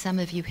 I think some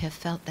of you have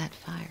felt that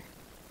fire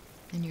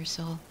in your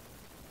soul.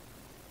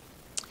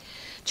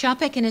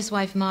 Capek and his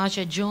wife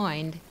Maja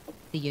joined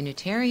the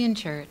Unitarian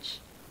Church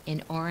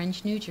in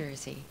Orange, New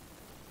Jersey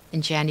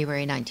in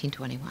January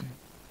 1921.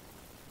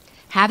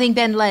 having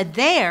been led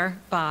there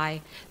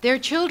by their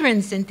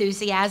children's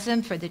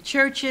enthusiasm for the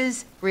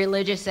church's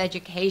religious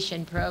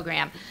education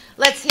program.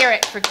 Let's hear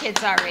it for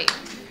Kids RE.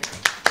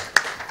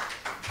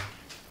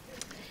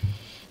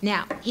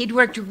 Now, he'd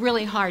worked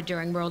really hard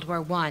during World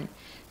War I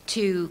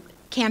to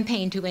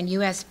campaign to win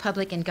U.S.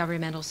 public and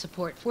governmental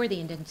support for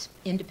the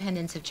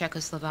independence of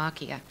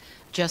Czechoslovakia,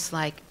 just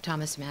like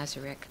Thomas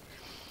Masaryk.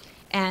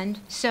 And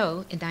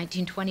so, in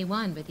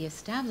 1921, with the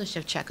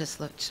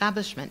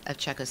establishment of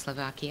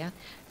Czechoslovakia,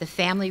 the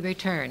family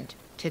returned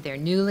to their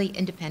newly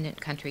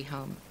independent country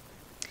home.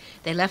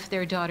 They left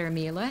their daughter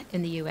Mila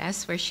in the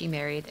U.S., where she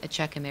married a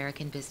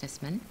Czech-American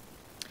businessman.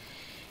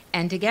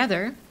 And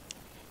together,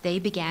 they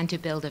began to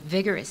build a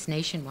vigorous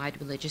nationwide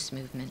religious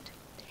movement.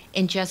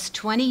 In just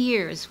 20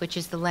 years, which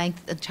is the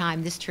length of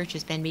time this church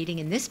has been meeting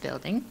in this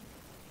building,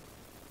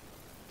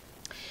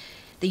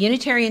 the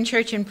Unitarian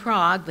Church in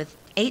Prague, with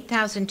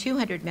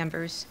 8,200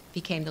 members,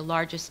 became the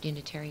largest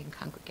Unitarian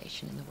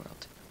congregation in the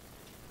world.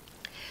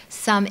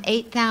 Some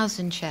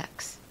 8,000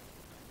 Czechs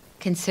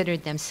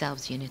considered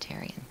themselves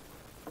Unitarian.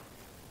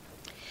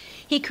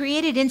 He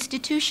created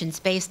institutions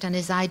based on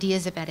his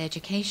ideas about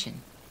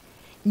education.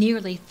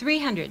 Nearly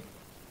 300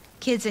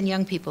 kids and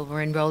young people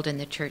were enrolled in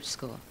the church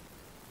school.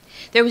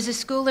 There was a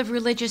school of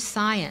religious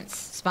science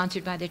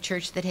sponsored by the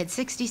church that had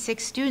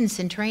 66 students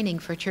in training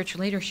for church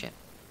leadership.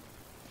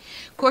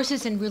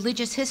 Courses in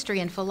religious history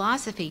and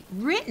philosophy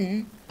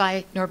written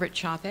by Norbert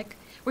Capek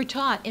were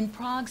taught in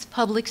Prague's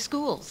public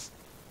schools.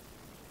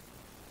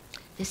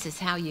 This is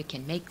how you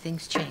can make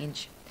things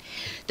change.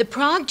 The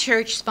Prague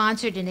church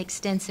sponsored an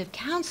extensive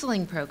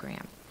counseling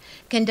program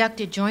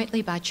conducted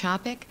jointly by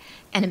Capek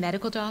and a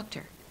medical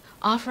doctor,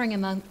 offering,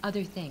 among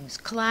other things,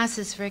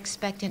 classes for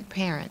expectant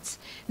parents,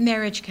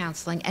 marriage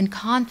counseling, and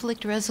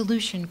conflict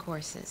resolution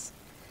courses,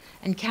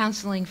 and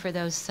counseling for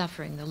those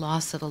suffering the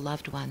loss of a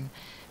loved one.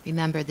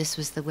 Remember, this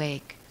was the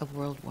wake of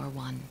World War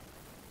I,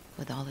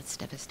 with all its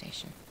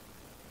devastation.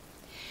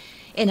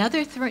 In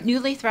other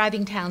newly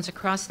thriving towns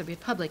across the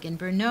Republic, in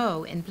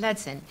Brno, in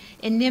Plzeň,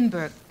 in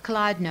Nymburk,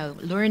 Kladno,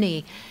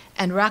 Lerny,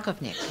 and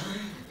Rakovník,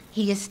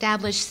 he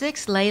established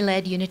 6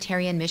 lay-led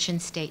Unitarian mission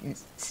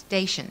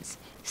stations,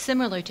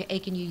 similar to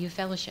Aiken UU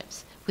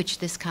fellowships, which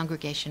this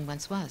congregation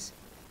once was.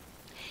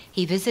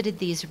 He visited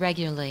these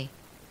regularly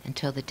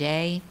until the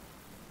day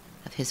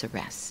of his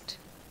arrest.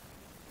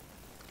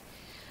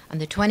 On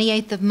the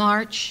 28th of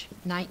March,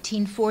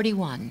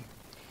 1941,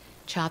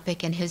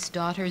 Capek and his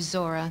daughter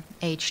Zora,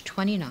 aged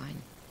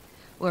 29,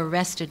 were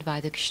arrested by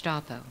the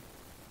Gestapo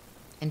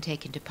and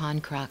taken to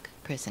Pankrak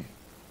prison.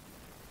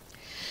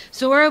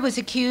 Zora was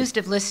accused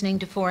of listening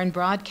to foreign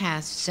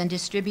broadcasts and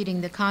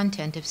distributing the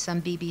content of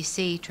some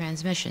BBC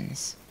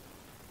transmissions.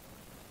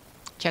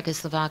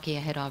 Czechoslovakia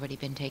had already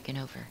been taken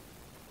over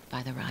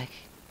by the Reich,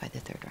 by the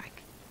Third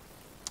Reich.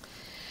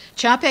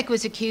 Capek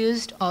was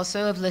accused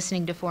also of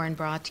listening to foreign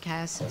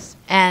broadcasts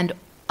and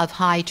of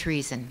high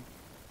treason.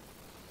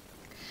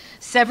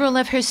 Several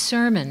of his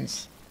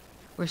sermons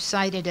were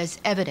cited as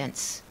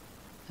evidence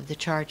of the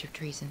charge of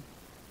treason.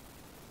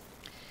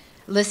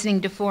 Listening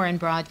to foreign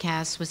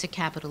broadcasts was a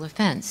capital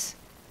offense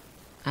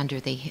under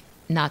the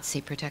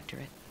Nazi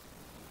protectorate.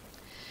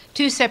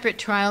 2 separate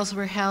trials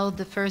were held,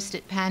 the first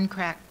at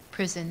Pankrak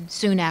prison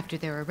soon after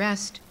their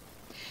arrest,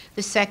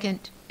 the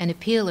second an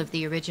appeal of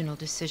the original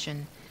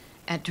decision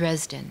at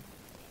Dresden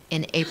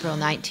in April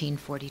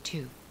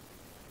 1942.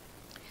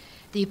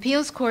 The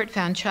appeals court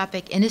found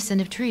Capek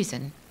innocent of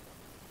treason,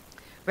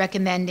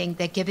 recommending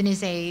that given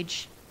his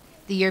age,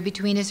 the year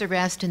between his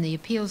arrest and the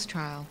appeals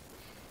trial,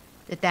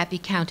 that be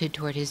counted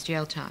toward his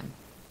jail time.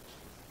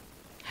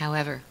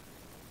 However,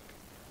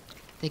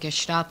 the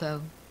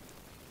Gestapo,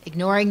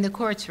 ignoring the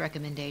court's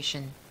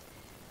recommendation,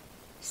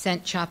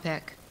 sent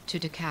Capek to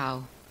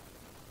Dachau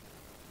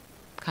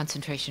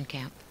concentration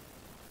camp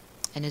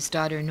and his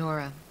daughter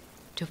Nora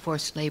to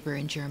forced labor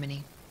in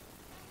Germany.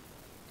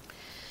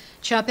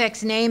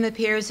 Capek's name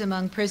appears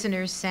among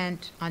prisoners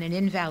sent on an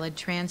invalid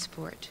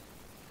transport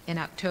in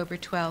October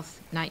 12,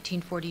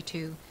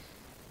 1942,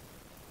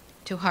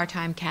 to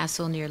Hartheim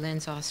Castle near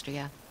Linz,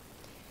 Austria.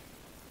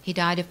 He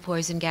died of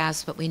poison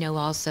gas, but we know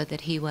also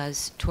that he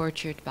was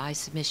tortured by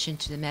submission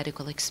to the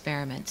medical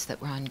experiments that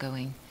were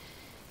ongoing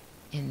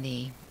in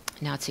the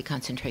Nazi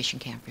concentration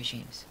camp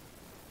regimes.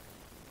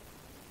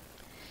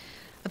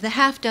 Of the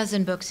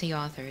half-dozen books he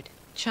authored,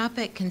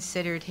 Capek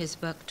considered his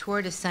book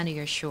Toward a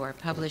Sunnier Shore,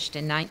 published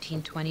in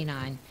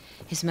 1929,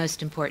 his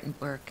most important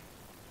work.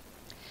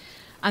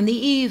 On the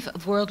eve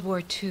of World War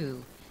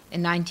II,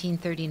 in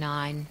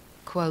 1939,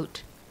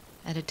 quote,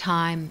 "At a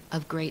time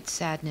of great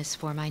sadness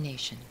for my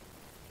nation,"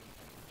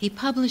 he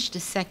published a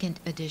second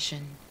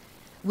edition,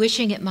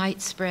 wishing it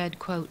might spread,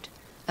 quote,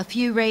 "a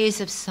few rays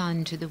of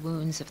sun to the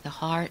wounds of the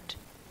heart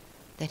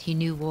that he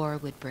knew war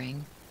would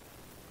bring."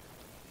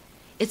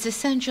 Its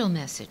essential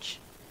message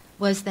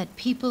was that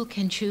people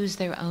can choose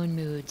their own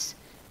moods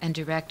and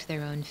direct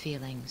their own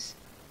feelings,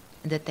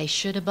 and that they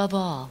should, above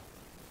all,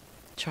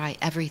 try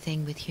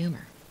everything with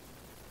humor.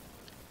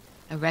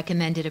 A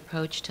recommended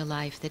approach to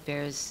life that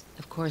bears,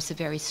 of course, a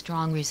very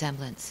strong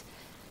resemblance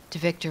to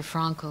Viktor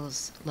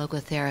Frankl's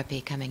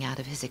logotherapy coming out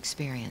of his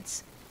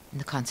experience in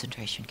the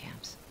concentration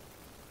camps.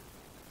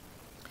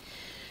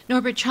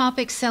 Norbert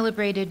Capek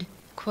celebrated,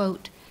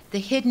 quote, the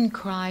hidden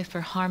cry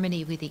for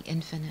harmony with the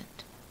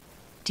infinite,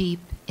 deep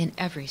in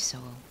every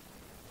soul.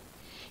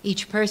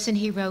 Each person,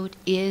 he wrote,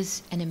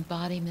 is an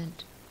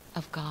embodiment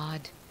of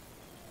God.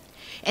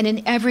 And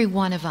in every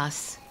one of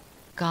us,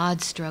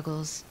 God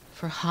struggles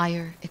for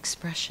higher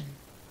expression.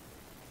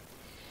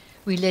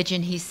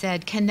 Religion, he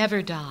said, can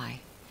never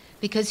die,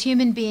 because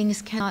human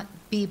beings cannot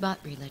be but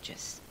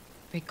religious,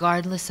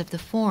 regardless of the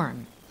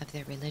form of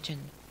their religion.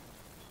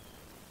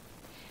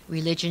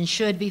 Religion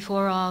should,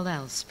 before all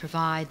else,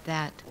 provide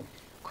that,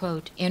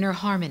 quote, inner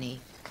harmony,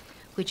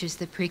 which is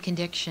the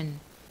precondition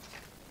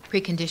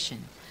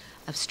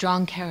of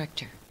strong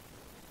character,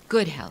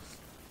 good health,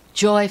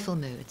 joyful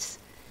moods,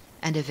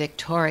 and a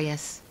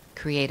victorious,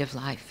 creative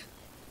life.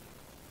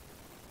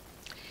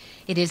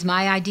 It is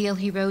my ideal,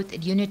 he wrote,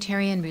 that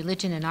Unitarian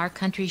religion in our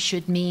country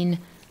should mean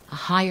a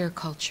higher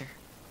culture,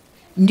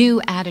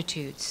 new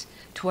attitudes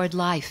toward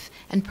life,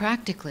 and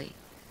practically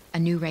a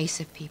new race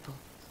of people.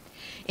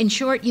 In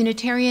short,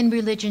 Unitarian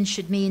religion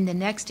should mean the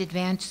next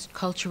advanced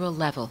cultural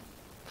level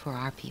for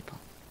our people.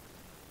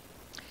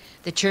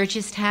 The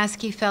Church's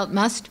task, he felt,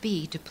 must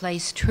be to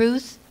place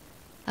truth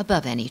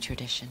above any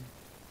tradition,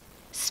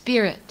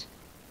 spirit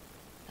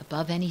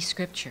above any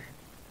scripture,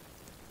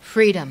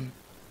 freedom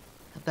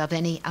above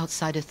any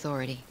outside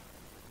authority,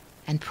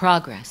 and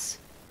progress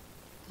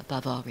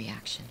above all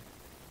reaction.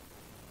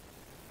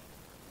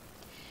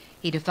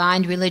 He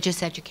defined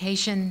religious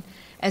education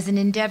as an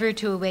endeavor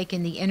to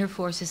awaken the inner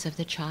forces of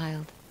the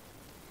child,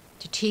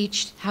 to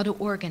teach how to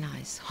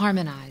organize,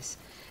 harmonize,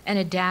 and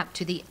adapt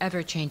to the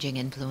ever-changing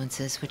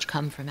influences which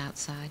come from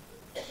outside.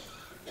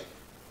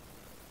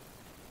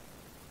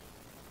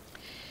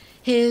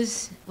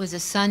 His was a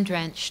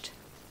sun-drenched,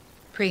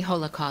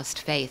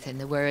 pre-Holocaust faith, in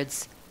the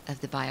words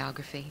of the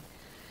biography,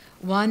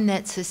 one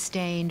that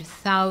sustained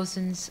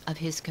thousands of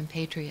his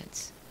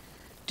compatriots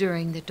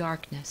during the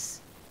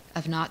darkness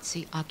of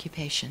Nazi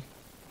occupation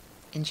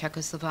in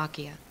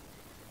Czechoslovakia,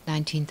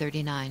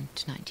 1939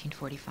 to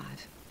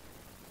 1945.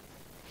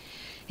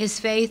 His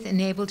faith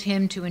enabled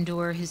him to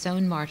endure his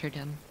own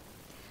martyrdom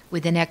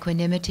with an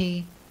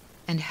equanimity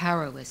and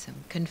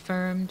heroism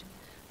confirmed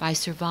by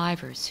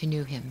survivors who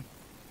knew him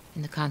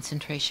in the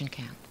concentration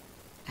camp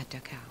at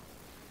Dachau.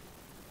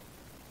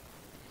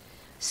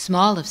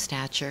 Small of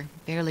stature,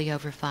 barely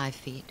over 5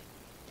 feet,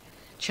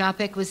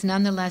 Capek was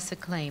nonetheless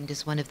acclaimed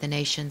as one of the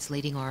nation's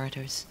leading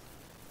orators.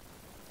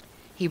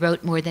 He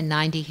wrote more than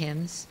 90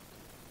 hymns,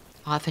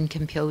 often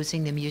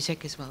composing the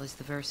music as well as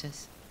the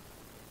verses.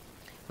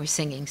 We're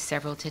singing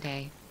several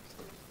today.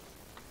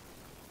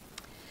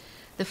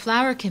 The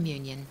flower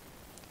communion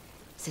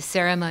is a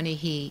ceremony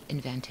he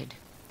invented.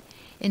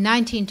 In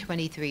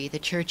 1923, the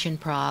church in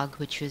Prague,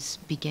 which was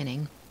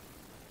beginning,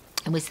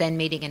 and was then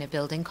meeting in a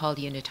building called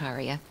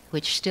Unitaria,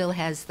 which still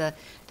has the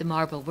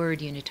marble word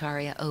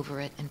Unitaria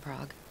over it in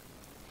Prague.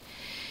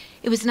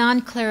 It was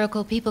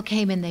non-clerical. People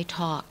came and they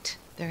talked,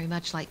 very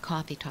much like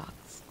coffee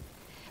talks.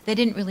 They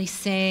didn't really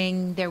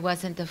sing. There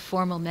wasn't a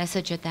formal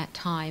message at that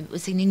time. It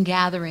was an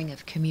ingathering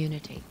of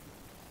community.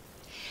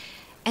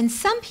 And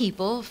some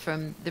people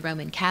from the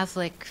Roman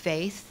Catholic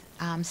faith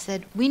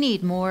said, we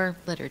need more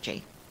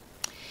liturgy.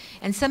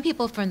 And some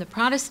people from the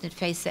Protestant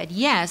faith said,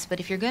 yes, but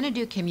if you're going to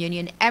do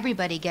communion,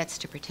 everybody gets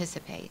to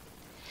participate.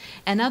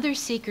 And other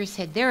seekers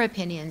had their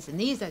opinions, and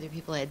these other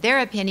people had their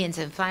opinions,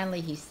 and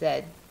finally he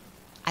said,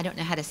 I don't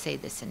know how to say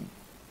this in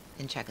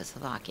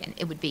Czechoslovakian.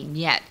 It would be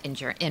 "niet"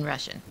 in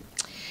Russian.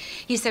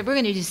 He said, we're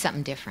going to do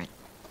something different.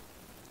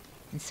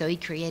 And so he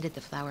created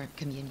the flower of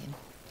communion.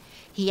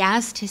 He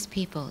asked his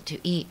people to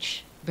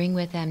each bring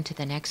with them to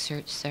the next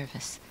church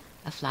service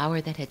a flower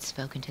that had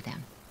spoken to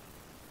them.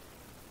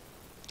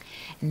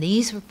 And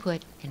these were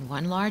put in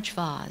one large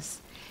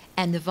vase,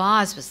 and the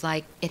vase was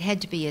like, it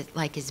had to be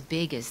like as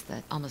big as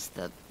almost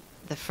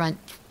the front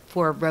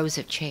 4 rows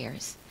of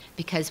chairs,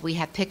 because we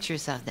have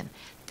pictures of them.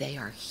 They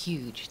are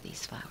huge,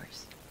 these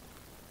flowers.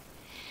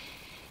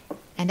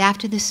 And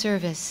after the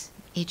service,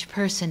 each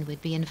person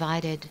would be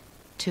invited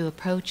to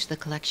approach the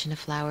collection of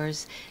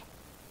flowers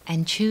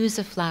and choose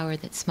a flower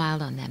that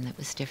smiled on them that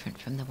was different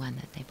from the one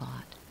that they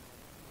bought,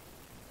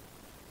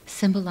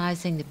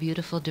 symbolizing the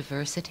beautiful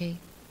diversity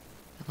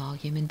of all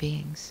human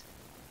beings,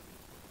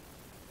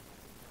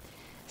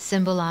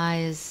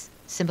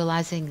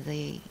 symbolizing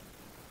the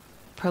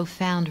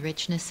profound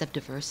richness of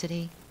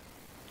diversity.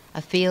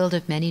 A field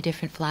of many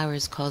different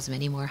flowers calls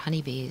many more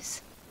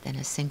honeybees than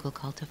a single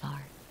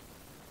cultivar.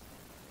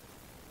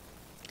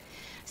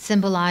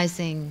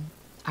 Symbolizing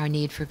our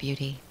need for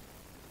beauty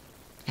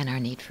and our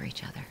need for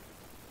each other.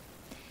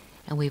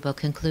 And we will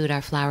conclude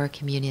our flower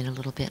communion a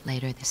little bit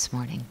later this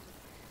morning,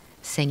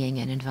 singing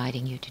and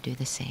inviting you to do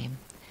the same.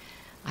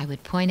 I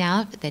would point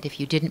out that if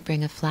you didn't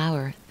bring a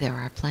flower, there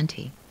are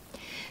plenty.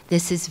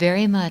 This is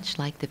very much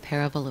like the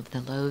parable of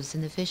the loaves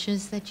and the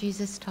fishes that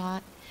Jesus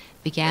taught.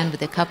 Began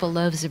with a couple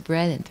loaves of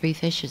bread and 3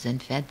 fishes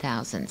and fed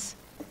thousands.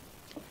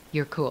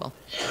 You're cool.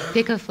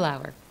 Pick a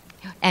flower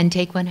And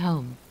take one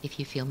home if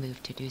you feel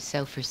moved to do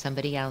so for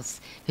somebody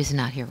else who's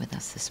not here with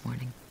us this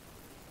morning.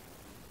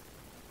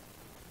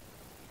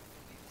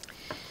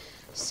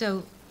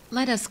 So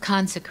let us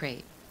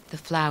consecrate the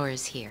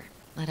flowers here.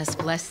 Let us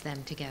bless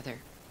them together.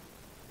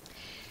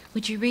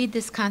 Would you read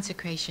this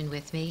consecration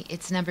with me?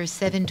 It's number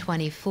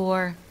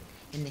 724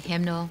 in the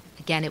hymnal.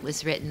 Again, it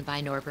was written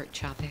by Norbert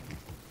Capek.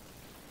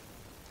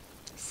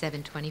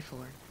 724.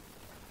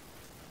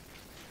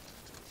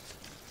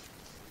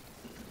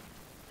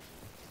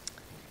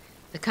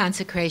 The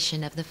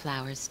consecration of the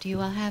flowers. Do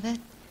you all have it?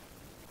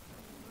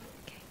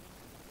 Okay.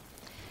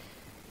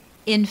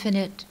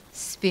 Infinite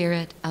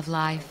Spirit of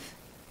life,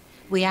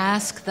 we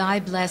ask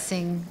thy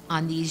blessing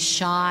on these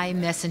shy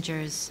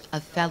messengers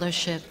of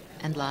fellowship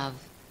and love.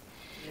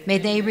 May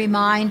they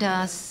remind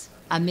us,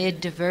 amid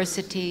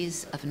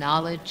diversities of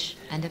knowledge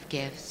and of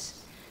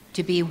gifts,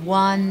 to be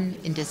one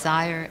in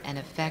desire and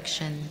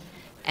affection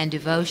and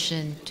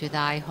devotion to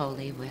thy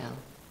holy will.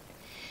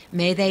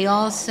 May they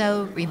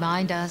also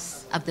remind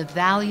us of the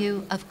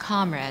value of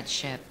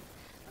comradeship,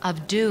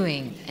 of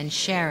doing and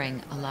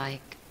sharing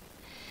alike.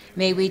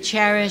 May we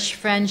cherish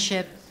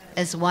friendship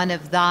as one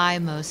of thy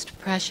most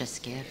precious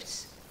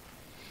gifts.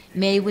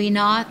 May we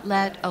not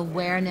let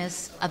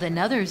awareness of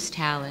another's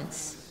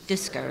talents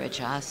discourage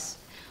us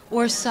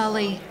or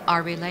sully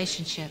our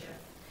relationship,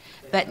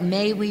 but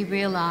may we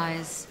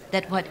realize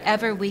that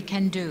whatever we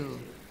can do,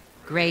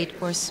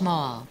 great or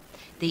small,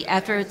 the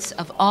efforts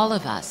of all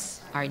of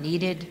us are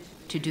needed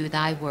to do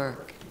thy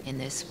work in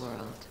this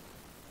world.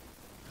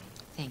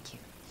 Thank you.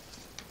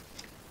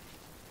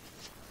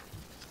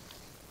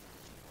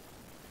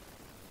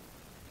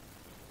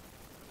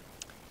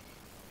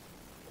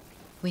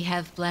 We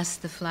have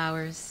blessed the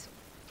flowers.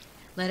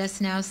 Let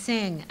us now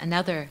sing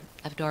another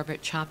of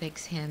Norbert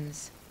Capek's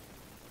hymns.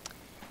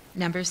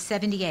 Number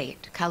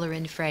 78, Color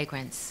and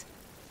Fragrance.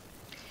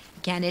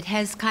 Again, it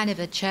has kind of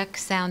a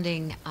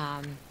Czech-sounding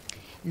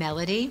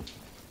melody.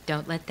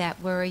 Don't let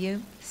that worry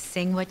you.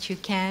 Sing what you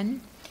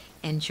can,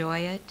 enjoy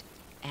it,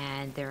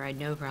 and there are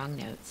no wrong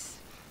notes.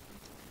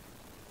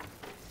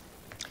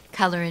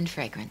 Color and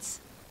Fragrance.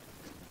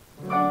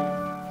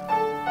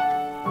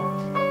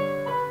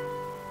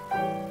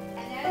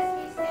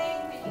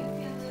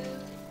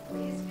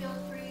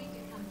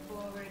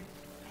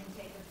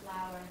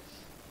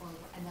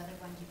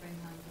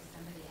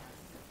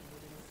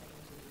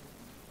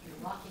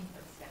 Walking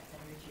footsteps that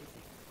are your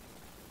choosing.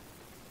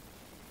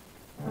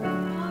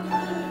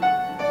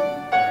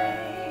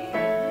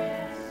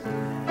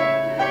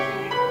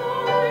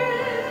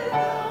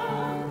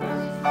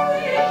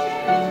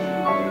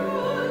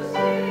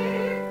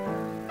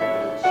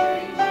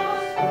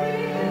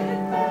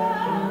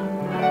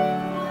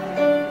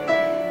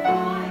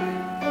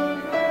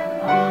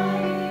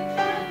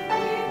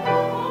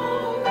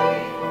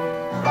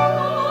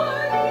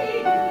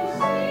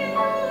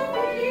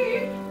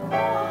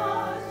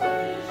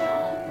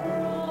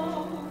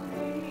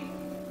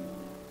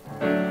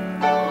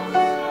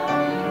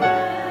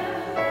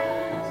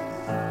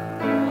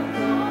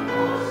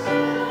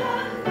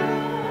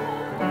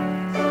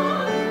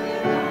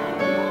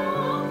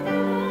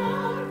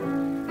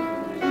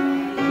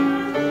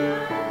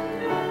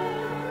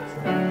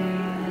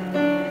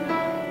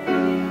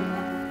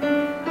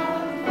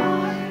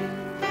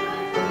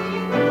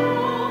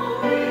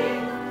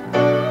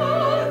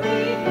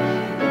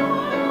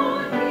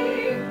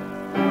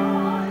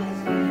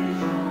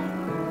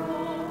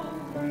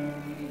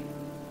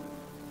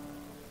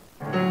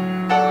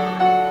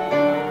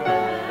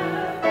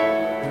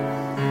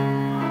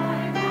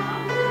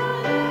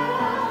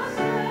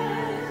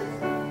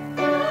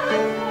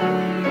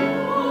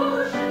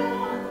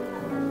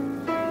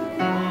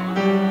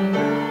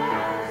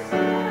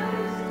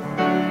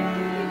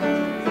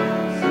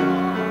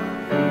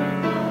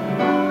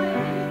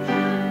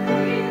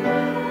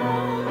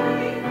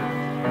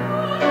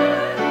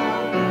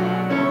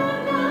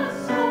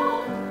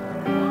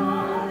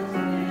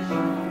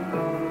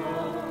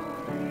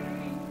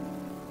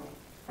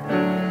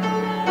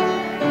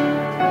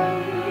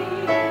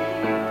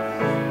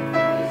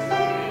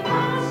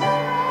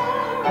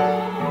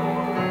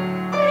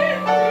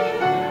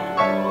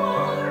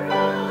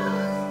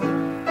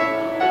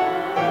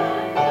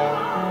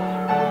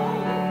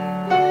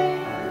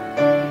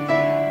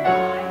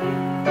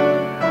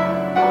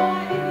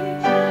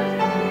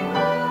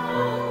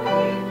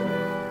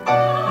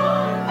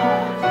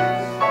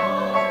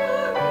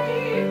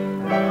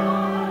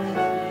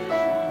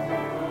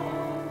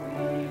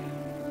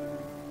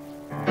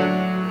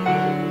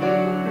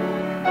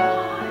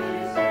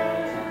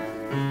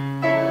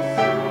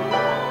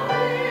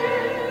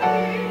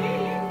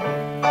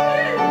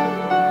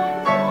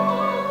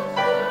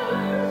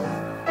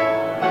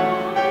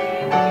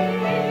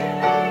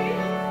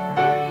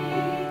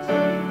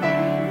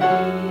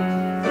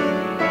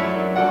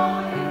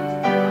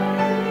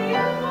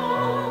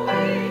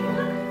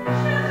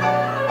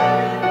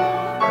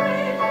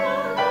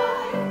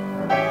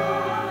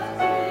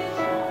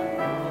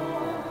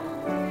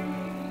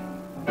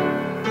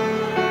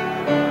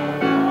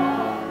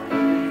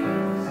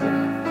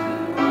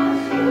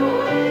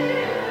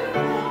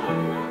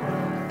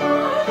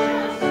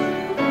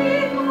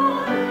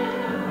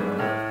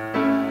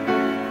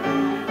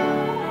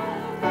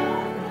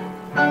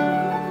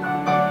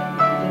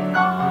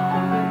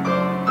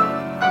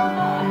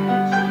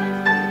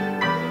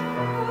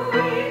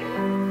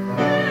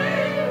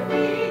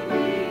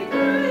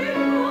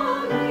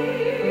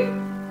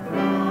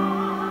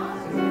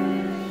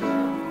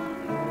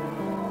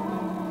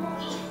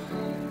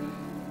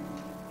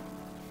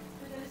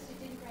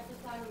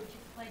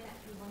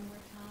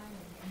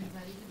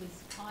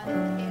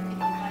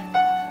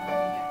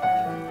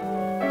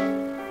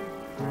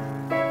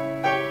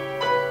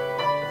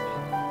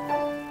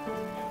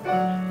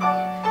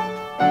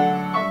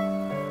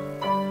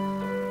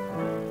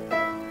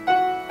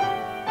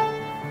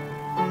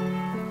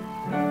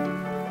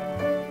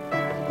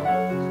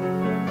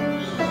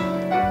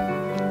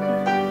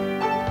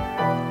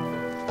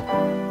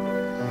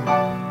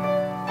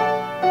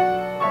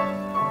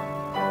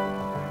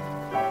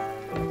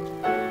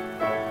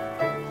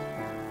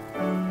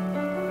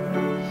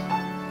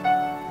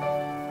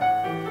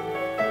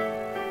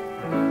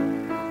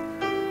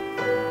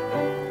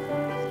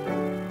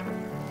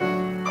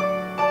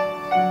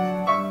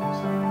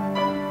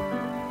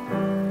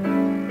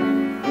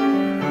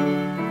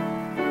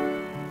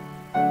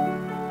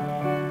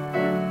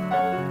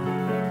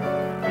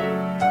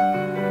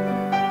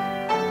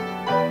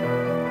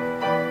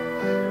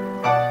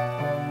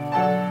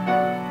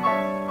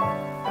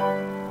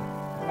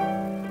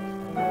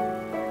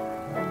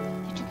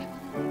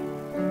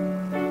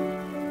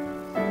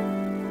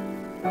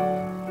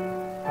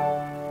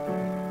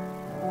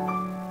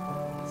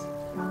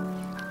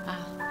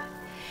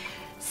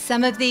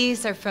 Some of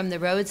these are from the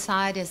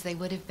roadside, as they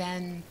would have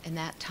been in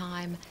that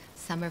time.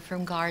 Some are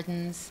from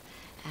gardens,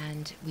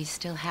 and we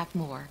still have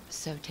more.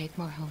 So take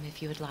more home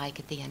if you would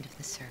like at the end of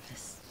the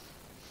service.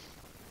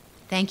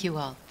 Thank you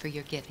all for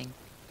your giving.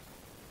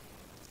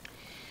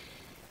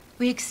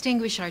 We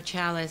extinguish our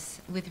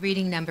chalice with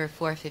reading number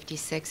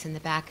 456 in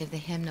the back of the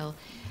hymnal.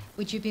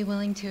 Would you be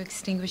willing to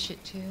extinguish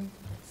it too?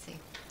 Let's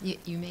see.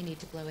 You may need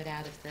to blow it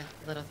out if the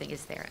little thing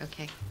is there.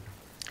 Okay.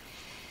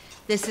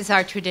 This is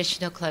our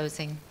traditional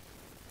closing.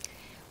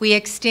 We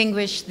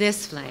extinguish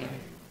this flame,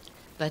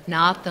 but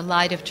not the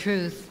light of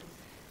truth,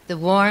 the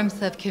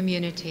warmth of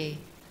community,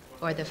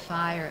 or the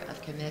fire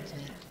of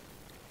commitment.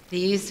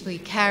 These we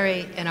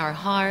carry in our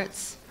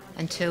hearts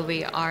until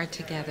we are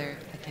together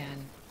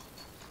again.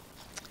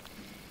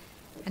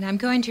 And I'm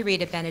going to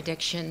read a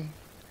benediction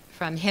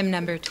from hymn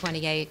number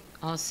 28,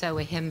 also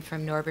a hymn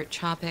from Norbert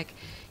Capek.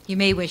 You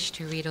may wish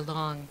to read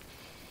along.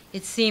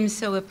 It seems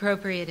so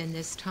appropriate in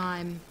this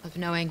time of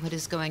knowing what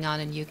is going on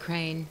in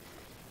Ukraine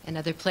and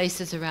other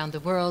places around the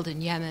world,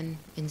 in Yemen,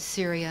 in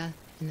Syria,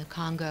 in the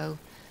Congo,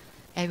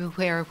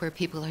 everywhere where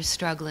people are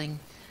struggling,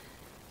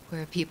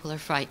 where people are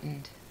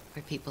frightened,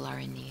 where people are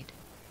in need.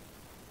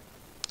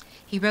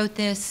 He wrote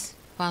this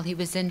while he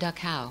was in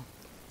Dachau,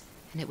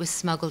 and it was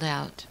smuggled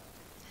out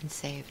and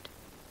saved.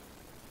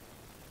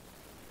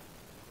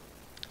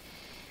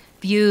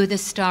 View the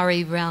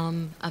starry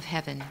realm of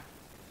heaven,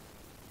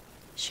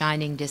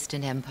 shining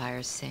distant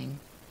empires sing.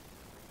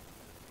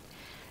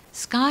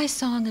 Sky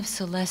song of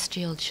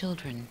celestial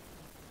children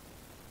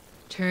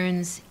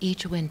turns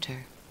each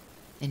winter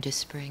into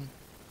spring,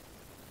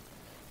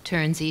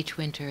 turns each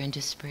winter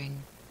into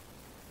spring.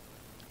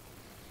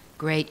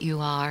 Great you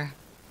are,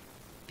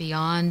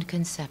 beyond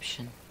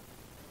conception,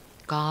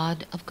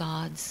 God of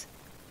gods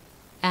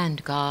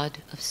and God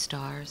of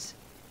stars.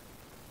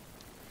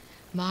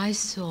 My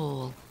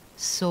soul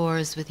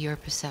soars with your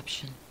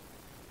perception.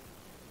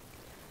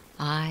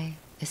 I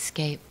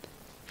escape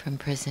from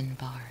prison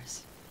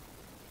bars.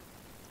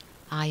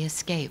 I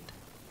escape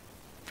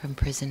from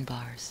prison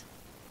bars.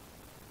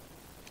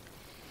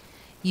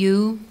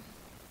 You,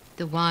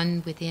 the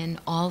one within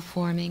all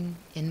forming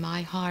in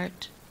my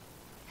heart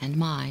and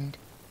mind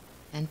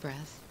and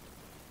breath.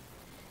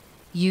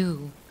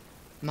 You,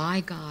 my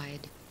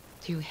guide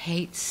through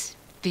hate's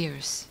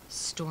fierce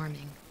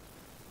storming.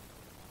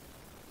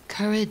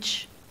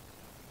 Courage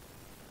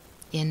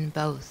in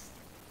both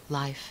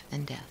life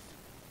and death.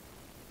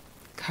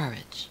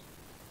 Courage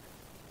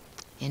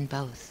in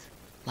both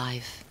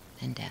life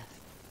and death.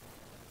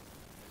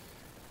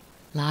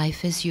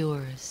 Life is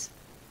yours.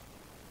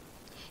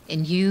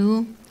 In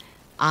you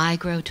I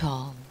grow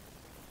tall.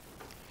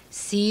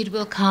 Seed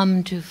will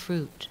come to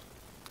fruit,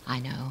 I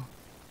know.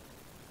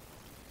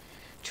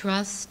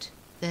 Trust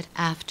that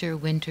after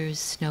winter's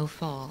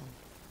snowfall,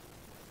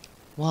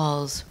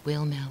 walls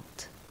will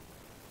melt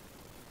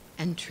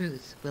and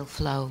truth will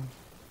flow.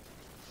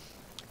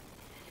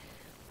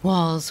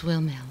 Walls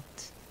will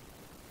melt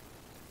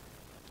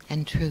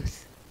and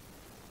truth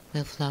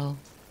will flow.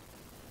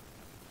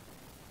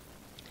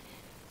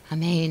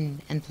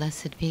 Amen and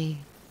blessed be.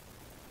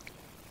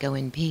 Go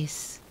in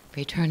peace,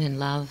 return in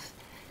love.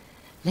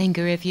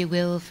 Linger, if you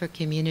will, for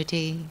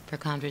community, for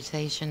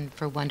conversation,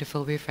 for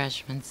wonderful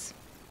refreshments.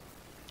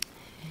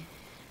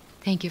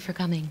 Thank you for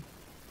coming.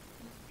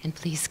 And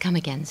please come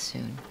again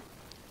soon.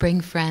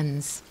 Bring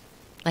friends.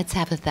 Let's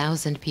have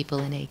 1,000 people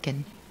in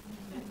Aiken.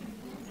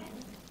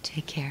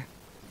 Take care.